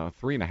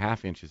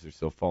 3.5 inches or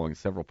so falling in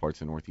several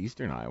parts of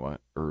northeastern Iowa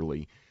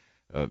early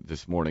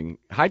this morning.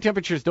 High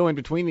temperatures, though, in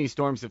between these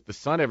storms. If the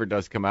sun ever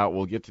does come out,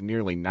 we'll get to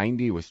nearly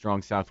 90 with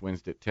strong south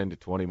winds at 10 to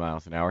 20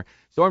 miles an hour.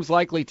 Storms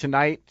likely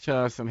tonight.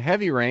 Some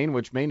heavy rain,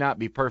 which may not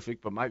be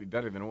perfect, but might be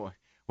better than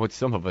what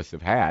some of us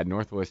have had.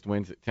 Northwest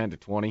winds at 10 to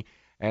 20,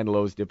 and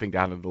lows dipping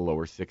down into the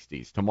lower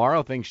 60s.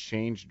 Tomorrow, things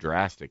change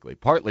drastically.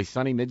 Partly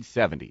sunny,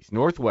 mid-70s.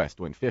 Northwest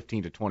wind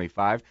 15 to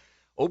 25.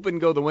 Open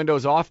go the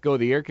windows, off go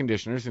the air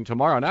conditioners, and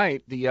tomorrow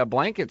night the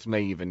blankets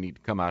may even need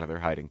to come out of their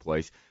hiding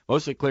place.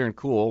 Mostly clear and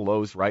cool,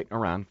 lows right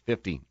around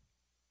 50.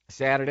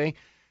 Saturday,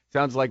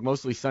 sounds like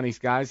mostly sunny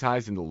skies,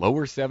 highs in the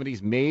lower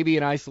 70s, maybe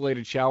an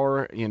isolated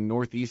shower in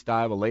northeast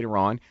Iowa later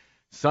on.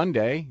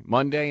 Sunday,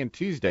 Monday, and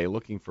Tuesday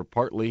looking for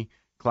partly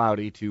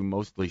cloudy to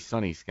mostly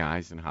sunny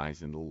skies and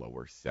highs in the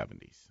lower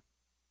 70s.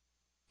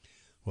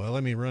 Well,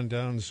 let me run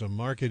down some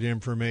market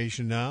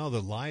information now.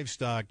 The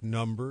livestock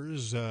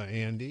numbers,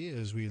 Andy,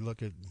 as we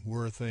look at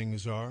where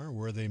things are,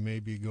 where they may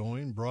be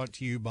going. Brought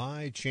to you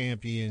by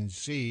Champion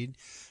Seed.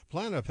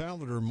 Plant a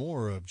pallet or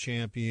more of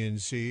Champion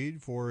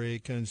Seed for a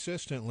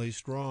consistently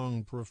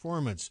strong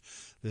performance.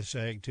 This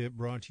ag tip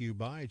brought to you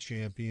by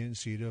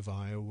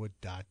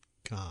ChampionSeedOfIowa.com.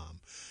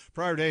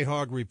 Prior day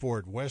hog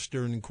report,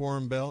 Western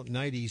Corn Belt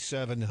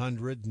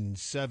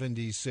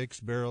 9,776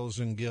 barrels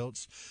and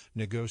gilts.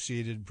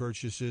 Negotiated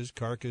purchases,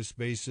 carcass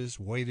basis,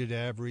 weighted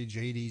average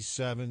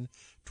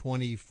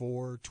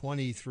 87.24,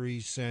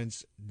 23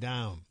 cents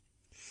down.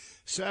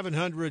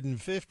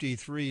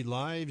 753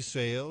 live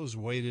sales,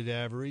 weighted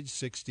average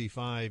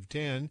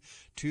 65.10,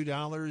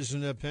 $2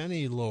 and a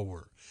penny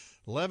lower.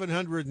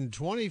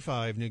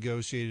 1,125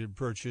 negotiated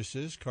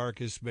purchases,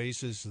 carcass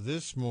basis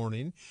this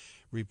morning,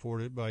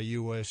 reported by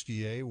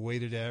USDA,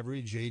 weighted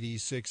average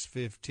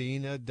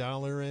 86.15,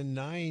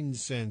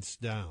 $1.09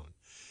 down.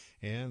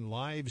 And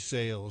live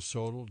sales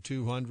totaled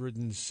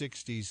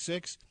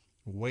 266,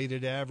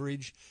 weighted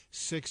average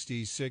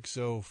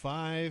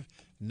 66.05,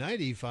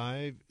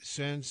 95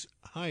 cents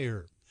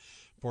higher.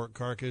 Pork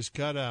carcass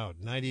cutout,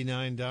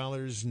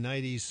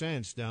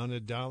 $99.90, down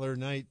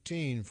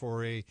 $1.19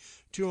 for a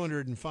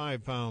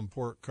 205-pound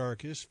pork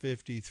carcass,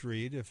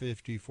 53 to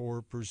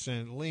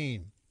 54%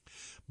 lean.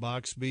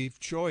 Box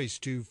beef choice,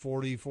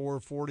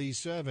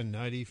 $244.47,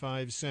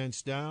 95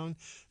 cents down.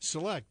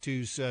 Select,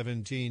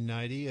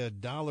 $217.90,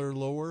 $1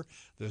 lower.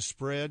 The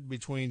spread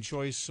between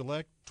choice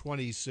select,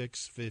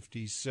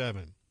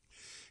 $26.57.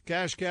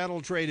 Cash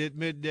cattle trade at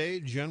midday,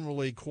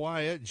 generally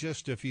quiet,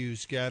 just a few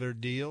scattered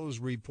deals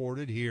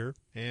reported here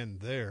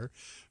and there.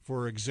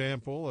 For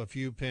example, a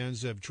few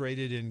pens have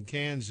traded in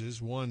Kansas,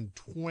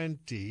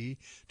 $120,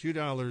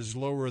 $2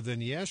 lower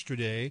than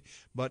yesterday,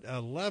 but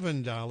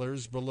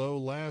 $11 below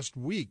last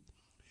week.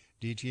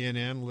 DTN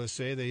analysts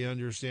say they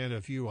understand a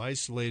few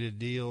isolated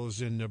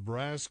deals in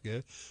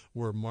Nebraska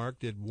were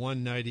marked at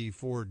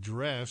 $194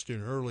 dressed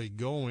in early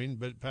going,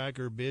 but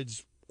Packer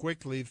bids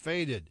quickly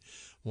faded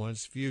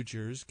once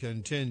futures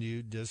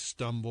continued to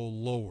stumble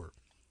lower.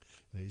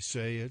 They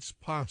say it's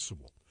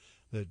possible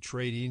that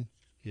trading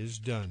is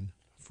done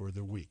for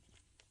the week.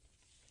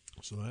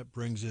 So that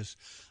brings us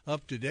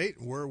up to date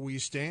where we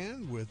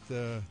stand with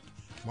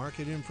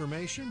market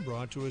information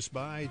brought to us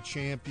by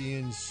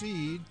Champion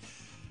Seed.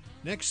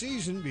 Next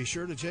season, be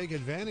sure to take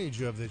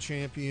advantage of the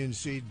Champion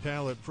Seed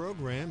Pallet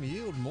Program.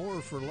 Yield more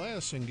for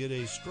less and get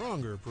a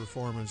stronger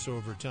performance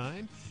over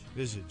time.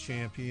 Visit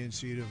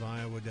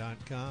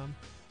ChampionSeedOfIowa.com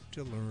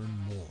to learn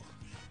more.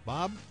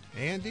 Bob,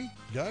 Andy,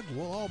 Doug,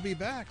 we'll all be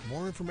back.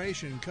 More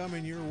information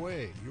coming your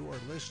way. You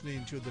are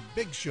listening to The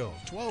Big Show,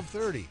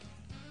 1230.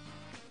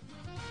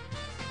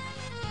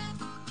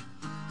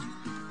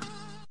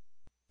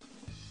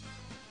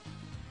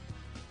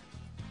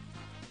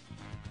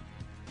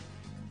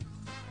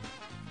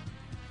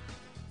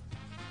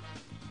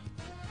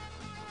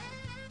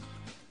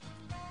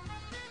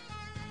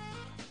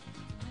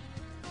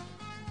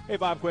 Hey,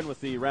 Bob Quinn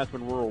with the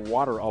Rathbun Rural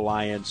Water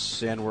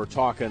Alliance, and we're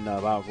talking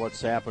about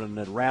what's happening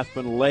at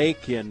Rathbun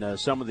Lake and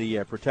some of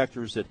the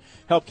protectors that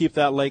help keep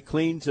that lake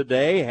clean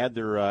today. Had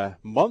their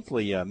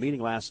monthly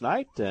meeting last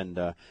night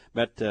and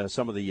met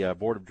some of the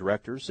board of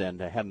directors and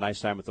had a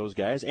nice time with those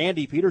guys.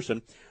 Andy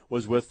Peterson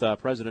was with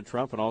President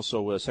Trump and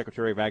also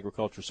Secretary of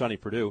Agriculture Sonny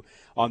Perdue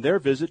on their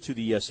visit to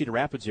the Cedar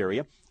Rapids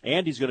area.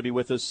 Andy's going to be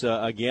with us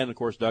again. Of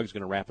course, Doug's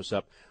going to wrap us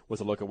up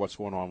with a look at what's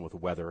going on with the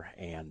weather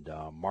and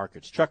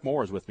markets. Chuck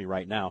Moore is with me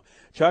right now.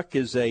 Chuck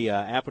is a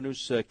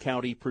Appanoose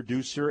County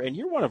producer, and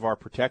you're one of our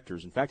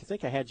protectors. In fact, I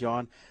think I had you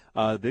on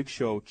the Big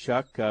Show,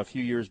 Chuck, a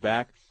few years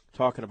back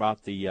talking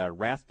about the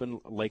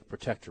Rathbun Lake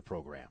Protector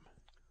Program.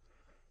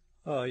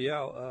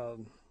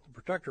 The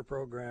Protector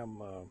Program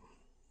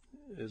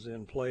is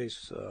in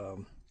place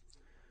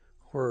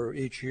where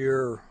each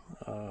year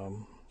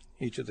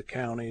each of the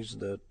counties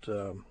that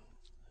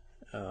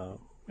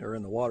are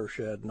in the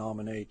watershed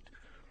nominate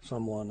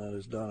someone that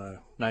has done a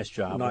nice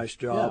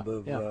job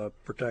of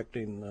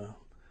protecting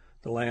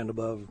the land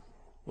above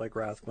Lake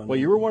Rathbun. Well,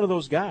 you were one of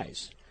those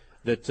guys.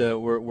 that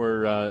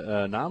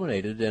were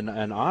nominated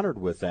and honored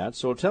with that.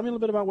 So tell me a little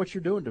bit about what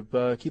you're doing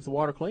to keep the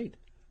water clean.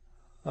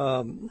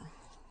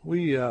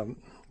 We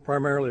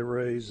primarily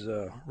raise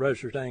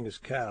registered Angus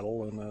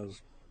cattle, and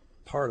as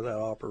part of that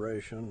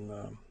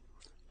operation,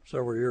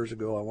 several years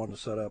ago I wanted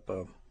to set up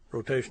a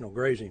rotational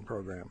grazing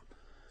program,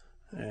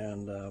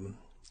 and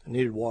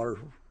needed water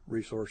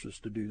resources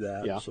to do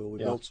that. Yeah, so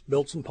we yeah.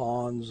 built some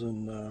ponds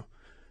and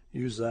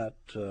used that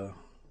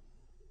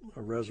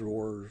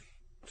reservoirs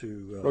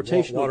to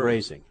Rotational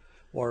grazing.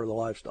 Water the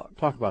livestock.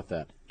 Talk about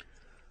that.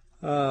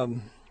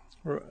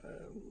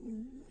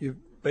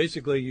 You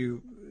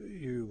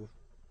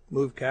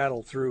move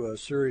cattle through a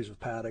series of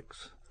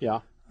paddocks.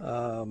 Yeah.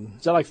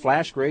 Is that like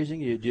flash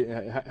grazing?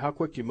 How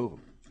quick do you move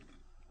them?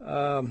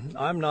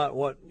 I'm not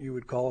what you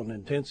would call an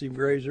intensive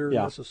grazer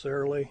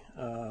necessarily.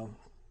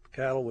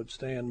 Cattle would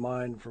stay in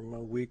mine from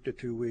a week to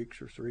 2 weeks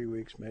or 3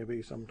 weeks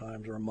maybe,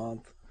 sometimes, or a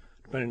month,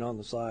 depending on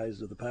the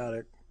size of the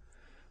paddock,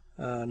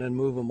 and then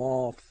move them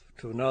off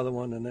to another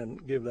one and then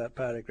give that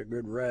paddock a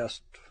good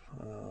rest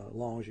as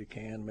long as you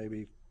can.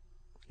 Maybe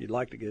you'd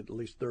like to get at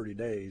least 30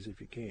 days if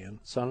you can.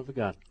 Son of a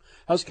gun.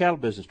 How's the cattle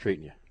business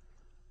treating you?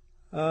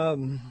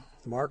 The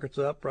market's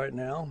up right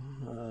now.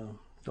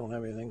 Don't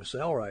have anything to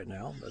sell right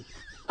now, but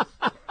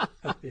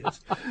if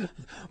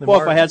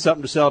I had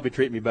something to sell, it'd be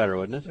treating me better,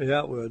 wouldn't it?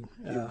 Yeah, it would.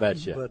 You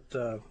betcha. But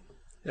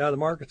the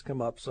market's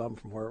come up some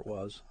from where it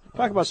was.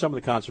 Talk about some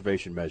of the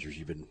conservation measures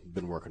you've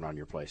been working on in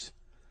your place.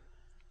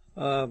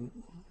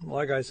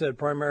 Like I said,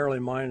 primarily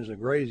mine is a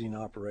grazing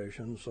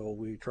operation, so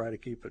we try to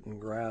keep it in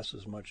grass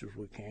as much as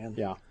we can.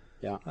 Yeah.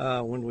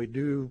 When we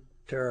do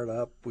tear it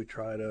up, we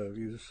try to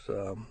use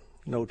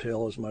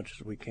no-till as much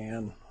as we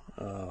can.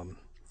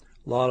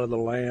 A lot of the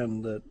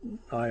land that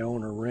I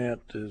own or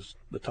rent is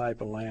the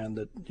type of land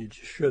that you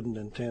just shouldn't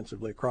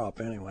intensively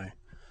crop anyway.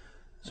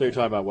 So you're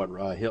talking about what,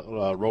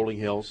 rolling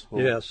hills?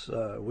 Yes,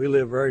 we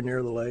live very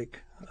near the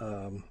lake.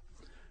 In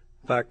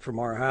fact, from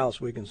our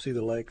house, we can see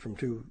the lake from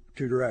two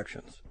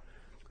directions.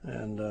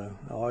 And I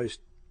always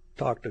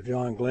talk to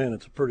John Glenn.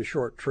 It's a pretty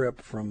short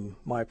trip from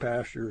my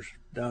pastures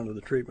down to the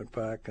treatment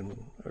plant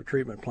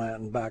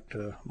and back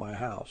to my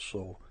house.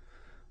 So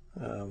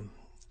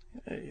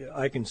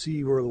I can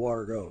see where the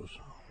water goes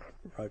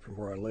right from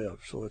where I live.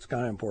 So it's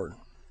kind of important.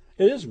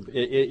 It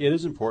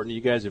is important.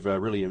 You guys have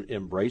really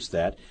embraced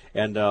that,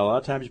 and a lot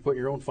of times you put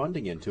your own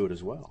funding into it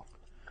as well.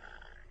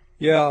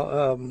 Yeah,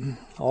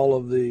 all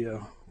of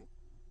the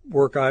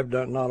work I've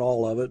done, not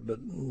all of it, but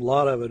a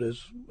lot of it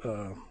has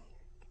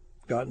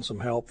gotten some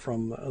help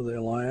from the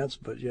Alliance.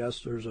 But yes,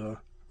 there's a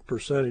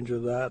percentage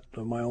of that,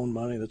 of my own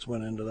money, that's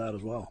went into that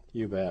as well.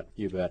 You bet.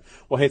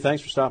 Well, hey,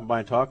 thanks for stopping by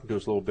and talking to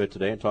us a little bit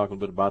today and talking a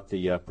little bit about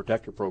the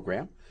Protector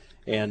program.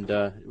 And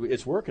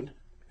it's working.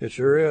 It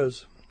sure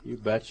is. You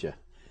betcha.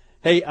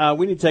 Hey,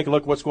 we need to take a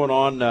look at what's going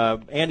on.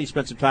 Andy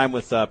spent some time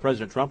with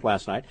President Trump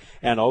last night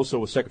and also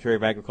with Secretary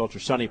of Agriculture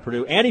Sonny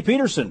Perdue. Andy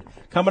Peterson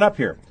coming up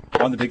here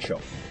on The Big Show.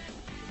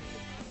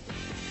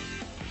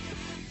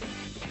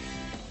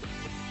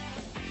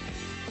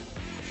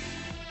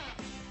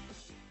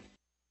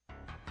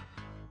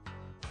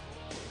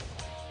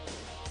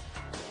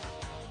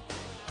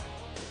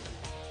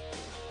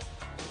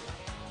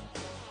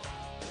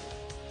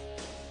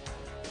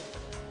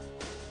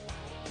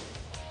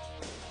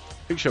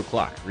 Big Show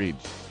clock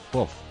reads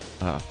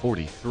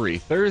 12:43.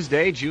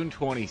 Thursday, June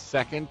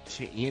 22nd.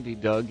 Andy,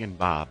 Doug, and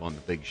Bob on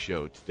the Big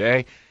Show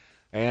today.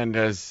 And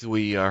as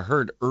we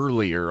heard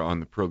earlier on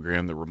the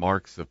program, the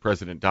remarks of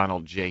President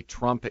Donald J.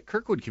 Trump at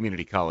Kirkwood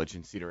Community College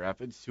in Cedar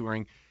Rapids,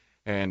 touring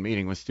and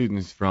meeting with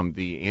students from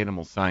the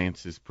Animal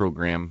Sciences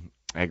program,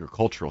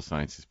 Agricultural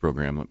Sciences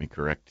program. Let me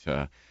correct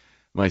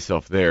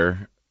myself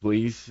there,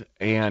 please.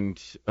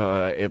 And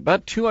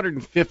about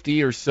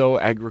 250 or so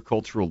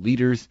agricultural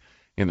leaders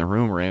in the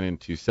room. Ran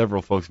into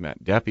several folks.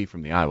 Matt Deppie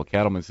from the Iowa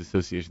Cattlemen's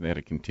Association. They had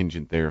a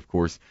contingent there, of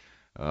course.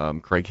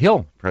 Craig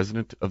Hill,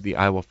 president of the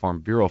Iowa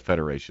Farm Bureau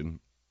Federation,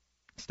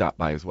 stopped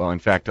by as well. In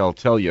fact, I'll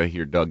tell you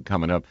here, Doug,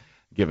 coming up,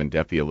 giving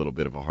Deppie a little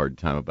bit of a hard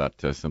time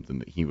about something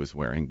that he was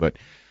wearing. But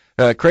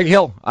Craig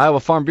Hill, Iowa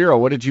Farm Bureau,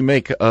 what did you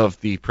make of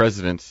the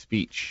president's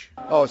speech?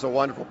 Oh, it's a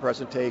wonderful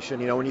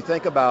presentation. You know, when you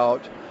think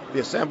about the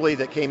assembly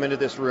that came into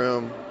this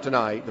room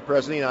tonight, the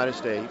President of the United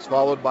States,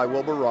 followed by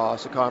Wilbur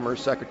Ross, the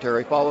Commerce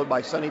Secretary, followed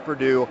by Sonny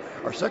Perdue,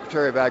 our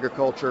Secretary of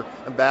Agriculture,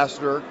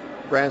 Ambassador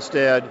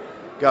Branstad,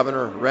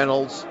 Governor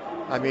Reynolds.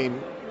 I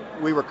mean,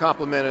 we were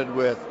complimented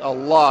with a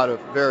lot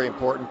of very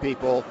important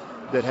people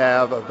that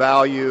have a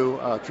value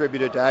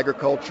attributed to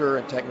agriculture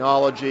and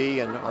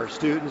technology, and our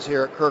students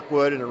here at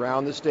Kirkwood and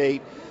around the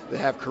state that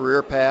have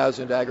career paths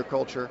into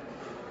agriculture.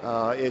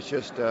 It's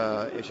just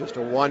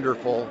a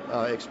wonderful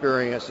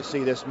experience to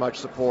see this much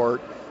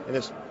support and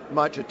this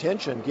much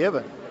attention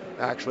given,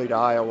 actually, to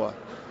Iowa.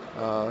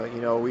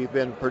 We've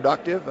been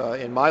productive.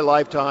 In my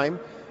lifetime,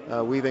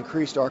 we've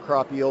increased our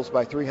crop yields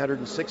by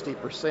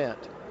 360%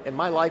 in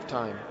my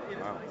lifetime.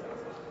 Wow.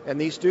 And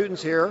these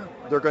students here,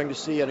 they're going to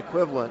see an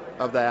equivalent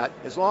of that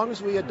as long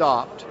as we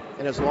adopt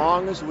and as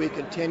long as we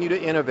continue to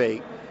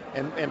innovate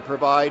and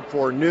provide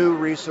for new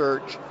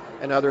research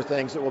and other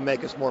things that will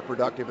make us more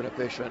productive and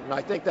efficient. And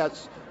I think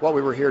that's what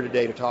we were here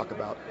today to talk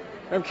about.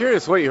 I'm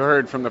curious what you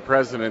heard from the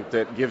president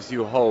that gives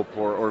you hope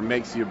or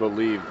makes you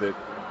believe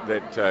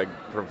that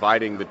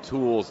providing the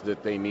tools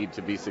that they need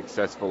to be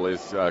successful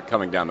is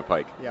coming down the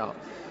pike. Yeah.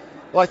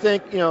 Well, I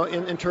think,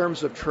 in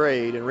terms of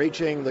trade and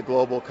reaching the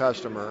global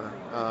customer,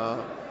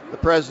 the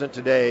president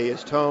today,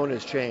 his tone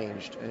has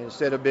changed. And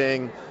instead of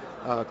being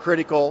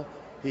critical,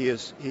 he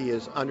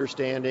is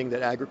understanding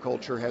that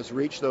agriculture has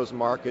reached those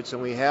markets,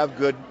 and we have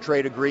good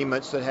trade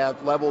agreements that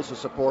have levels of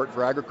support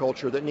for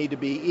agriculture that need to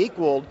be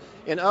equaled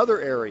in other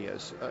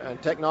areas, in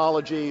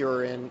technology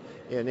or in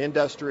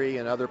industry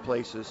and other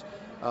places.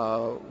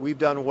 We've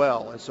done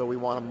well, and so we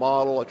want to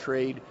model a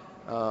trade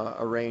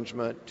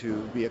arrangement to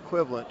be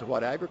equivalent to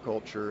what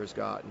agriculture has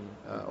gotten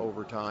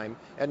over time,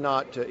 and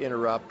not to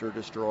interrupt or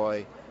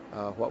destroy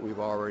what we've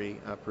already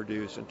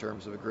produced in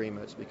terms of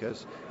agreements,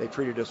 because they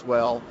treated us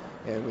well,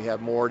 and we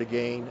have more to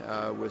gain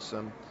with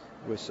some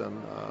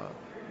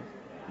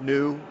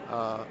new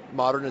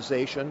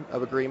modernization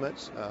of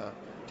agreements.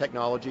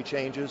 Technology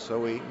changes, so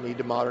we need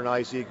to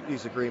modernize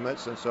these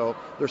agreements, and so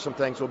there's some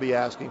things we'll be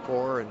asking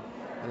for, and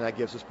that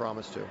gives us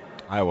promise too.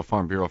 Iowa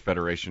Farm Bureau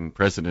Federation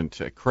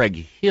President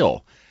Craig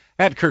Hill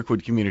at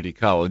Kirkwood Community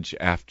College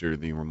after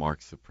the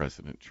remarks of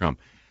President Trump.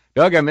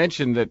 Doug, I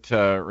mentioned that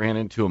ran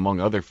into, among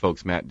other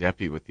folks, Matt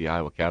Deppe with the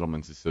Iowa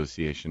Cattlemen's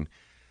Association.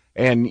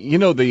 And,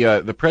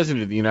 the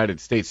President of the United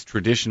States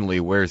traditionally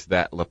wears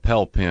that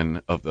lapel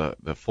pin of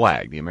the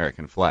flag, the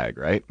American flag,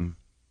 right?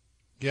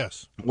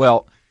 Yes.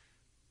 Well,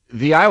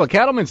 the Iowa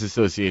Cattlemen's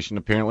Association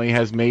apparently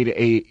has made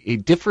a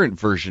different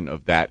version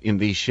of that in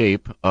the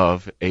shape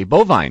of a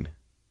bovine.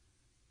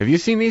 Have you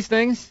seen these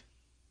things?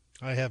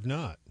 I have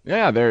not.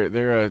 Yeah,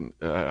 they're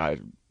I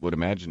would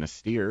imagine a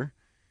steer.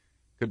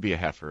 Could be a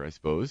heifer, I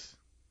suppose.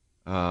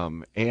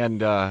 And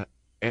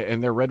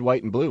they're red,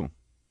 white, and blue.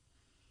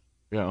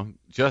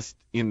 Just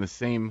in the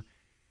same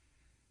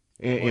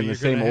in the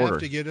same order. You're going to have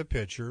to get a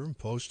picture and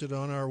post it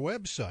on our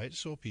website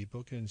so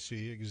people can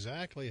see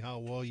exactly how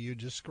well you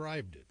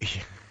described it.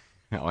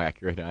 How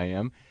accurate I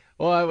am.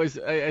 Well,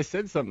 I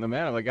said something to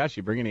Matt. I'm like, gosh,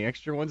 you bring any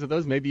extra ones of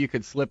those? Maybe you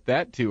could slip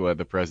that to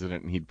the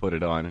president and he'd put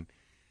it on.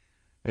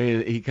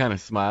 And he kind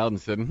of smiled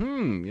and said,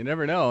 you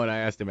never know. And I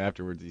asked him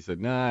afterwards. He said,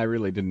 nah, I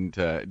really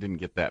didn't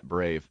get that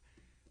brave.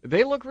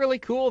 They look really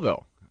cool,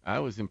 though. I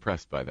was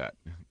impressed by that.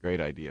 Great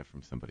idea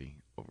from somebody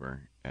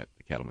over at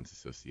the Cattlemen's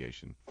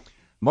Association.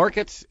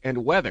 Markets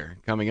and weather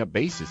coming up.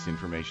 Basis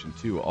information,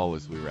 too, all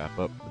as we wrap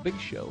up the big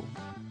show.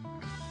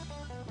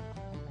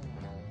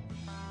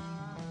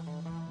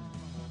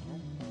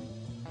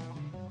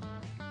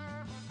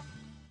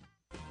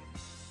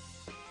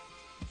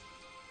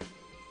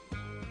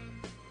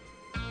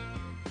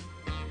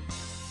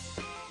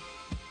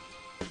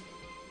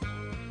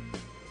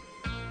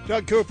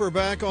 Doug Cooper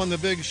back on the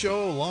big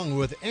show along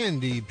with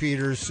Andy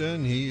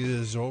Peterson. He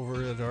is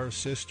over at our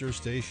sister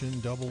station,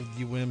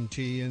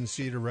 WMT in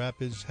Cedar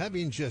Rapids,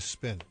 having just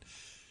spent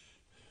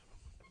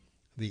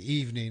the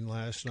evening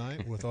last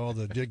night with all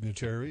the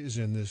dignitaries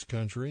in this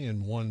country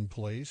in one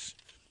place.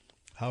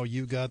 How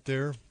you got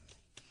there,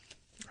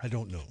 I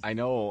don't know. I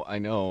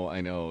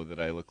know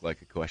that I look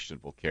like a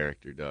questionable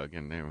character, Doug,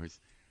 and there was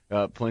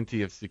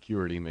plenty of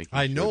security making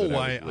I know sure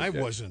why I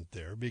wasn't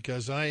there,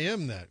 because I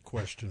am that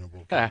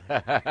questionable.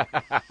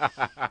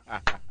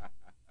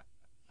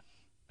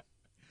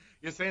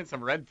 You're saying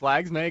some red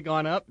flags may have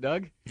gone up,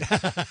 Doug?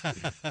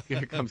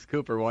 Here comes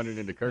Cooper wandering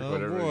into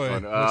Kirkwood. Oh, boy.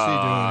 Going, What's he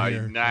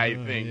doing here? I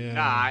think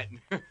not.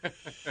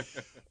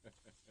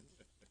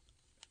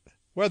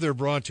 Weather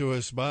brought to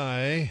us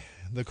by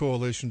the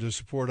Coalition to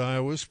Support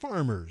Iowa's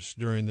Farmers.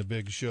 During the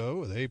big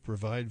show, they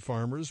provide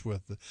farmers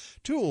with the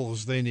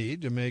tools they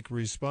need to make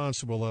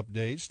responsible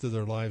updates to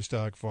their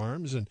livestock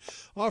farms and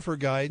offer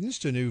guidance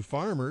to new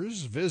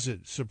farmers.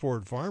 Visit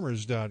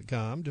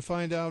supportfarmers.com to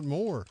find out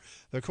more.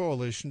 The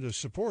Coalition to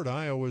Support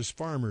Iowa's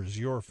Farmers,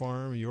 your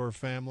farm, your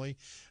family,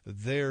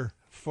 their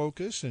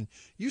focus. And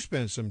you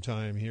spent some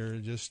time here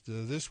just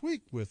this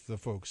week with the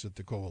folks at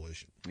the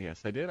Coalition.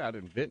 Yes, I did, out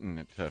in Vinton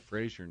at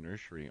Fraser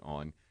Nursery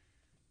on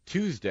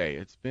Tuesday.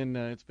 It's been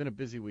a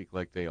busy week,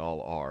 like they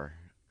all are.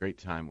 Great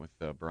time with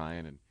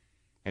Brian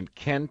and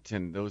Kent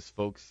and those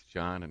folks,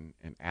 John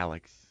and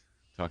Alex,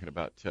 talking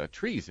about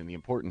trees and the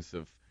importance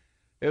of.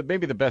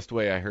 Maybe the best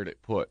way I heard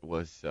it put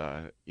was,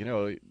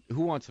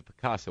 who wants a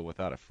Picasso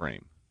without a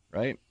frame,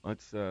 right?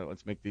 Let's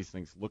make these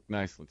things look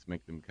nice. Let's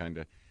make them kind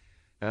of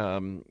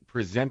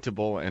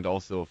presentable, and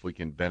also if we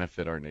can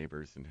benefit our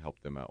neighbors and help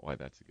them out, why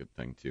that's a good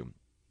thing too.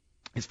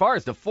 As far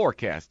as the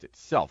forecast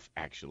itself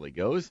actually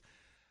goes.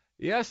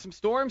 Yeah, some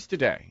storms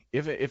today.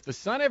 If the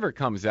sun ever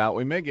comes out,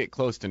 we may get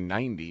close to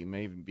 90. It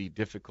may be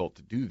difficult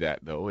to do that,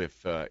 though,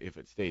 if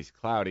it stays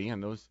cloudy.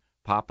 And those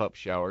pop-up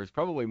showers,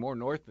 probably more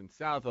north than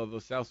south, although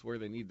south's where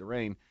they need the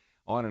rain,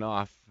 on and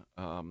off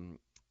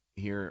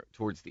here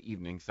towards the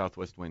evening.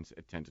 Southwest winds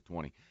at 10 to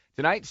 20.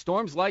 Tonight,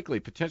 storms likely.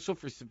 Potential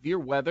for severe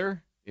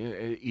weather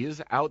is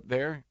out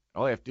there.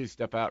 All you have to do is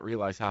step out,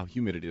 realize how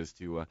humid it is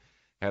to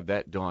have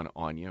that dawn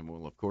on you. And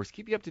we'll, of course,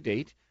 keep you up to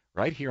date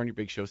right here on your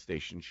Big Show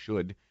station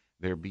should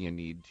there be a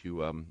need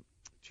to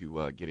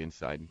get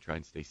inside and try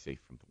and stay safe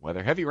from the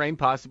weather. Heavy rain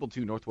possible,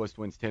 too. Northwest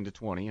winds 10 to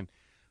 20, and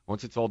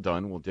once it's all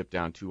done, we'll dip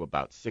down to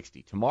about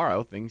 60.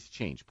 Tomorrow, things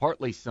change.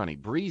 Partly sunny,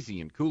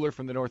 breezy, and cooler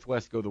from the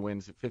northwest go the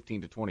winds at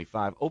 15 to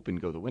 25. Open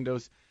go the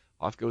windows.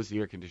 Off goes the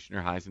air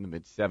conditioner, highs in the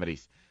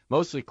mid-70s.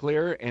 Mostly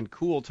clear and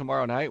cool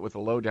tomorrow night with a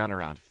low down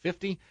around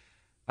 50.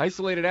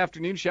 Isolated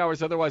afternoon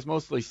showers, otherwise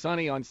mostly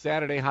sunny on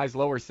Saturday, highs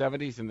lower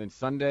 70s, and then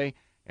Sunday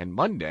and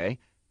Monday,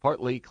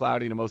 partly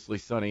cloudy to mostly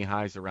sunny,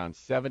 highs around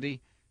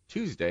 70.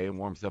 Tuesday, it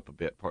warms up a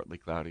bit, partly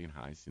cloudy and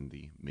highs in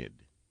the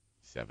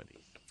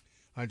mid-70s.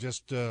 I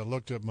just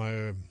looked at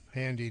my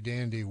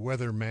handy-dandy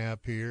weather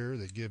map here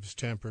that gives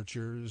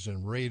temperatures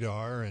and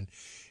radar, and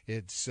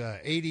it's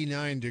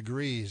 89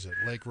 degrees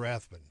at Lake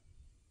Rathbun.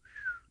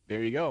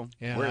 There you go.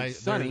 And where it's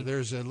sunny.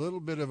 There's a little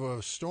bit of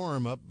a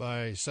storm up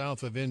by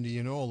south of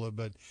Indianola,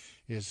 but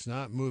it's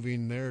not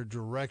moving their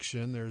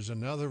direction. There's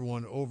another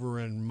one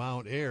over in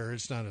Mount Ayr.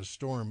 It's not a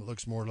storm. It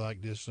looks more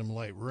like just some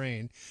light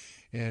rain.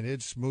 And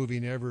it's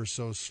moving ever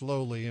so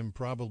slowly and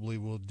probably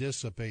will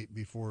dissipate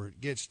before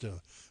it gets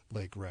to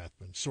Lake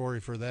Rathbun. Sorry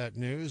for that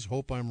news.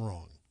 Hope I'm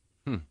wrong.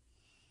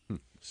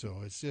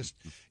 So it's just,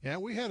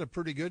 we had a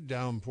pretty good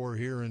downpour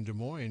here in Des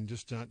Moines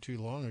just not too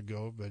long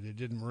ago, but it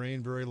didn't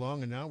rain very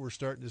long, and now we're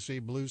starting to see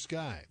blue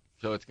sky.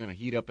 So it's going to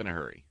heat up in a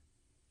hurry.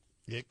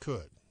 It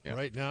could. Yep.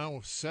 Right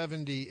now,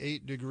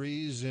 78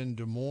 degrees in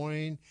Des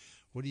Moines.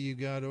 What do you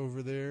got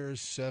over there?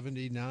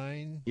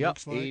 79? Yep,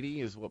 looks like?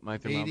 80 is what my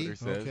thermometer 80?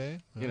 says. Okay.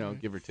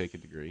 Right. Give or take a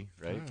degree,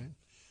 right? All right.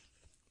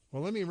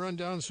 Well, let me run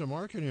down some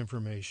market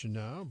information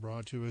now,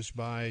 brought to us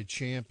by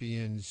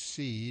Champion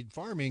Seed.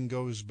 Farming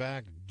goes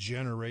back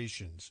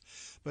generations,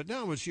 but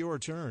now it's your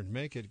turn.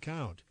 Make it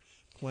count.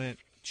 Plant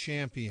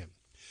Champion.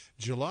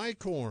 July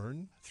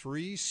corn,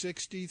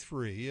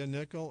 $3.63, a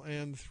nickel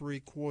and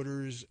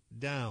 3/4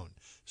 down.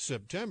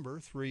 September,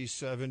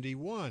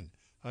 $3.71,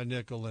 a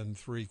nickel and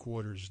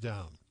 3/4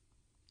 down.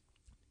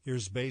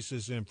 Here's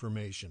basis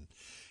information.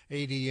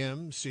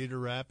 ADM Cedar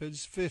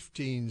Rapids,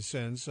 15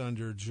 cents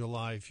under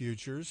July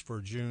futures for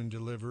June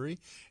delivery.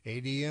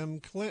 ADM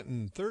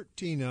Clinton,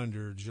 13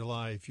 under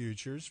July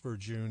futures for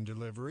June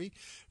delivery.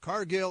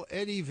 Cargill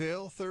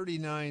Eddyville,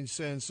 39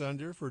 cents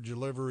under for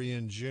delivery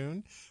in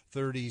June.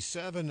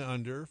 37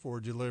 under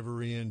for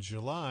delivery in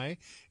July,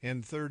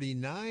 and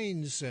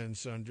 39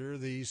 cents under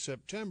the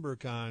September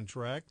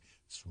contract.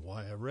 That's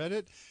why I read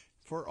it,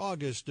 for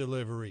August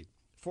delivery.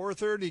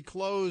 4:30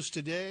 close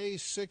today,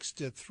 6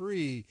 to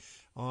 3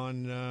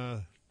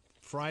 on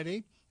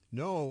Friday.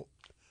 No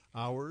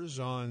hours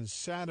on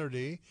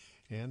Saturday,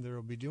 and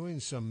they'll be doing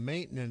some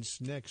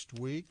maintenance next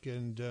week,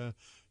 and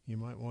you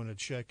might want to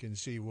check and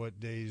see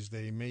what days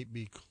they may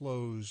be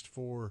closed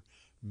for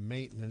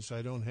maintenance.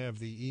 I don't have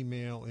the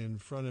email in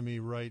front of me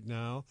right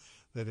now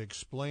that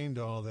explained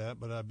all that,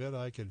 but I bet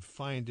I could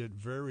find it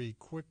very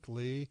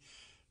quickly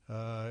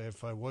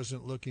if I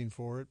wasn't looking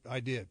for it.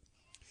 I did.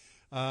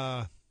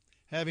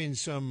 Having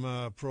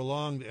some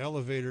prolonged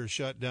elevator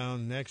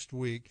shutdown next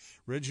week,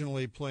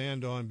 originally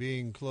planned on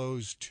being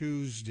closed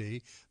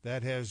Tuesday.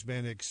 That has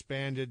been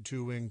expanded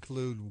to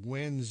include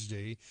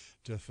Wednesday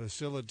to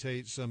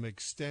facilitate some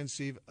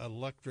extensive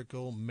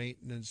electrical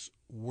maintenance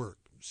work.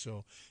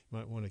 So you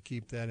might want to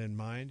keep that in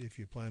mind if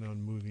you plan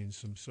on moving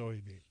some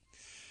soybean.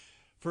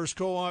 First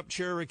Co-op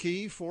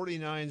Cherokee,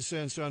 49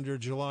 cents under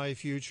July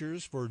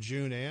futures for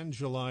June and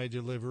July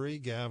delivery.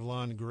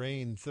 Gavilon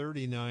Grain,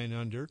 39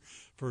 under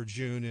for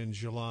June and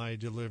July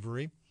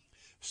delivery.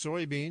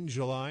 Soybean,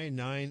 July,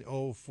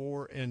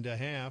 904 and a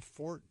half,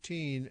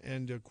 14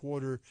 and a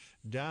quarter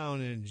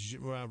down, and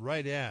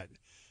right at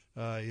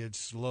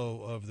its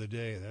low of the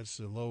day. That's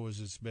the low as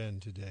it's been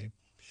today.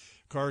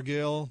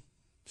 Cargill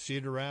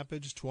Cedar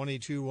Rapids,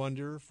 22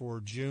 under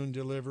for June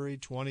delivery,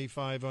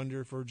 25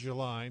 under for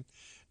July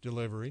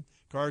delivery.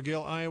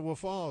 Cargill, Iowa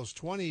Falls,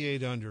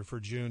 28 under for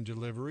June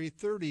delivery,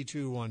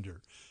 32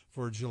 under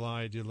for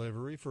July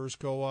delivery. First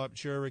Co-op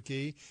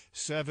Cherokee,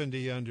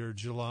 70 under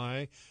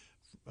July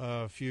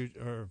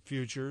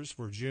futures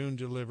for June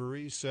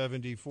delivery,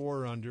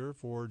 74 under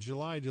for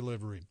July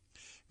delivery.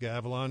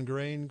 Gavilon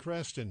Grain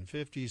Creston,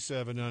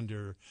 57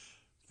 under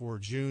for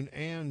June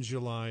and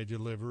July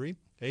delivery.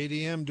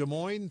 ADM Des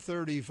Moines,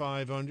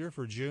 35 under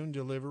for June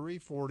delivery,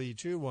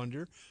 42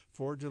 under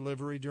for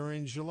delivery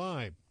during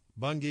July.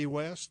 Bungie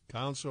West,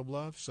 Council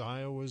Bluffs,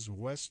 Iowa's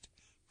West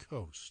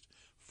Coast,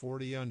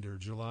 40 under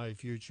July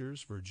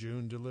futures for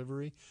June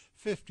delivery,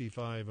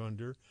 55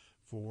 under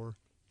for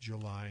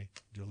July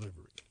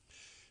delivery.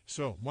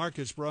 So,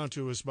 markets brought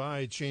to us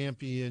by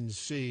Champion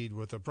Seed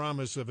with the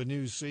promise of a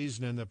new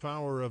season and the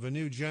power of a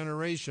new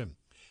generation.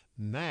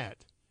 And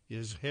that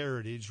is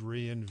Heritage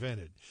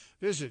Reinvented.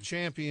 Visit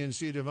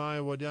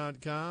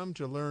ChampionSeedOfIowa.com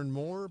to learn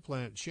more.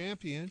 Plant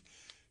Champion,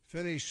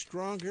 finish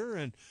stronger.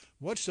 And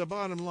what's the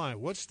bottom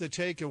line? What's the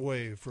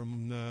takeaway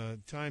from the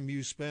time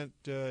you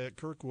spent at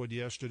Kirkwood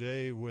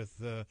yesterday with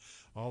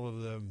all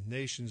of the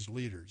nation's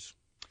leaders?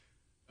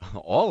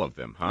 All of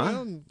them, huh?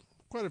 Well,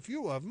 quite a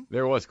few of them.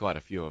 There was quite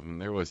a few of them.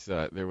 There was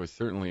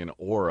certainly an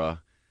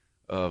aura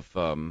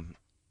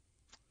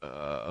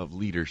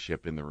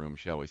leadership in the room,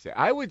 shall we say.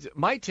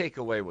 My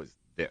takeaway was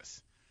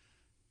this,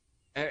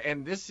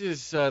 and this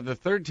is the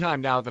third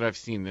time now that I've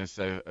seen this.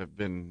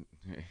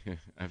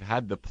 I've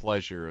had the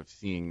pleasure of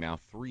seeing now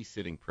 3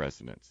 sitting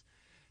presidents,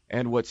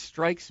 and what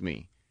strikes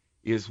me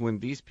is when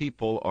these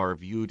people are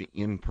viewed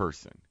in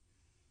person,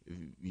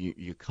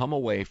 you come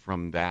away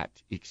from that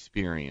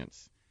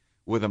experience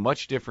with a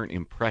much different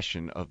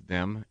impression of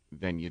them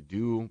than you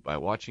do by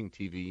watching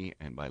TV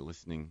and by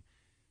listening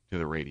to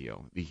the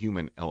radio. The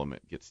human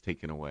element gets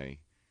taken away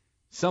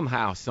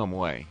somehow, some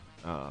way,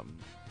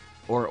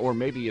 or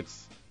maybe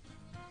it's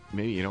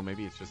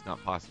just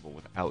not possible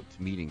without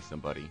meeting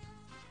somebody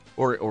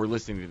or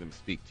listening to them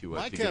speak to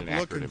us. I to kept get an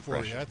looking accurate for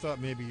impression. you. I thought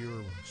maybe you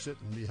were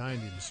sitting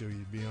behind him so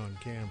you'd be on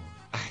camera.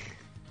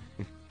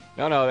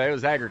 No, that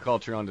was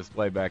agriculture on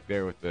display back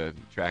there with the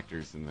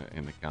tractors and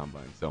the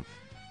combine. So,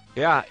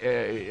 yeah,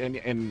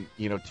 and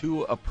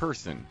to a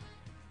person,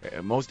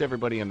 most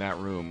everybody in that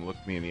room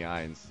looked me in the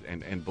eye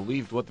and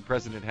believed what the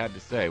president had to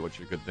say, which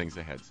are good things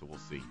ahead. So we'll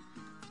see.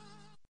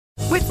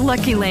 With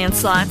Lucky Land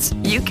Slots,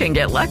 you can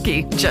get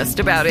lucky just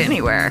about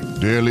anywhere.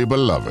 Dearly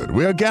beloved,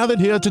 we are gathered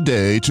here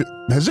today to...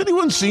 Has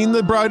anyone seen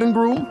the bride and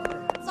groom?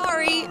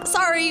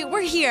 Sorry,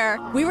 we're here.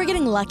 We were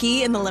getting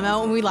lucky in the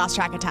limo and we lost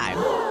track of time.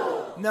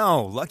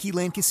 No, Lucky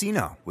Land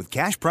Casino, with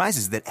cash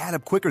prizes that add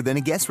up quicker than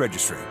a guest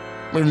registry.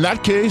 In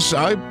that case,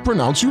 I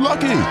pronounce you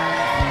lucky.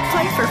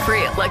 Play for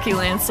free at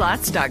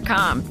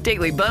LuckyLandSlots.com.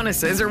 Daily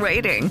bonuses are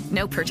waiting.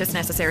 No purchase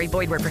necessary.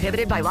 Void where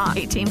prohibited by law.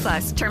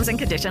 18+. Terms and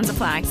conditions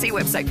apply. See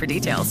website for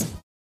details.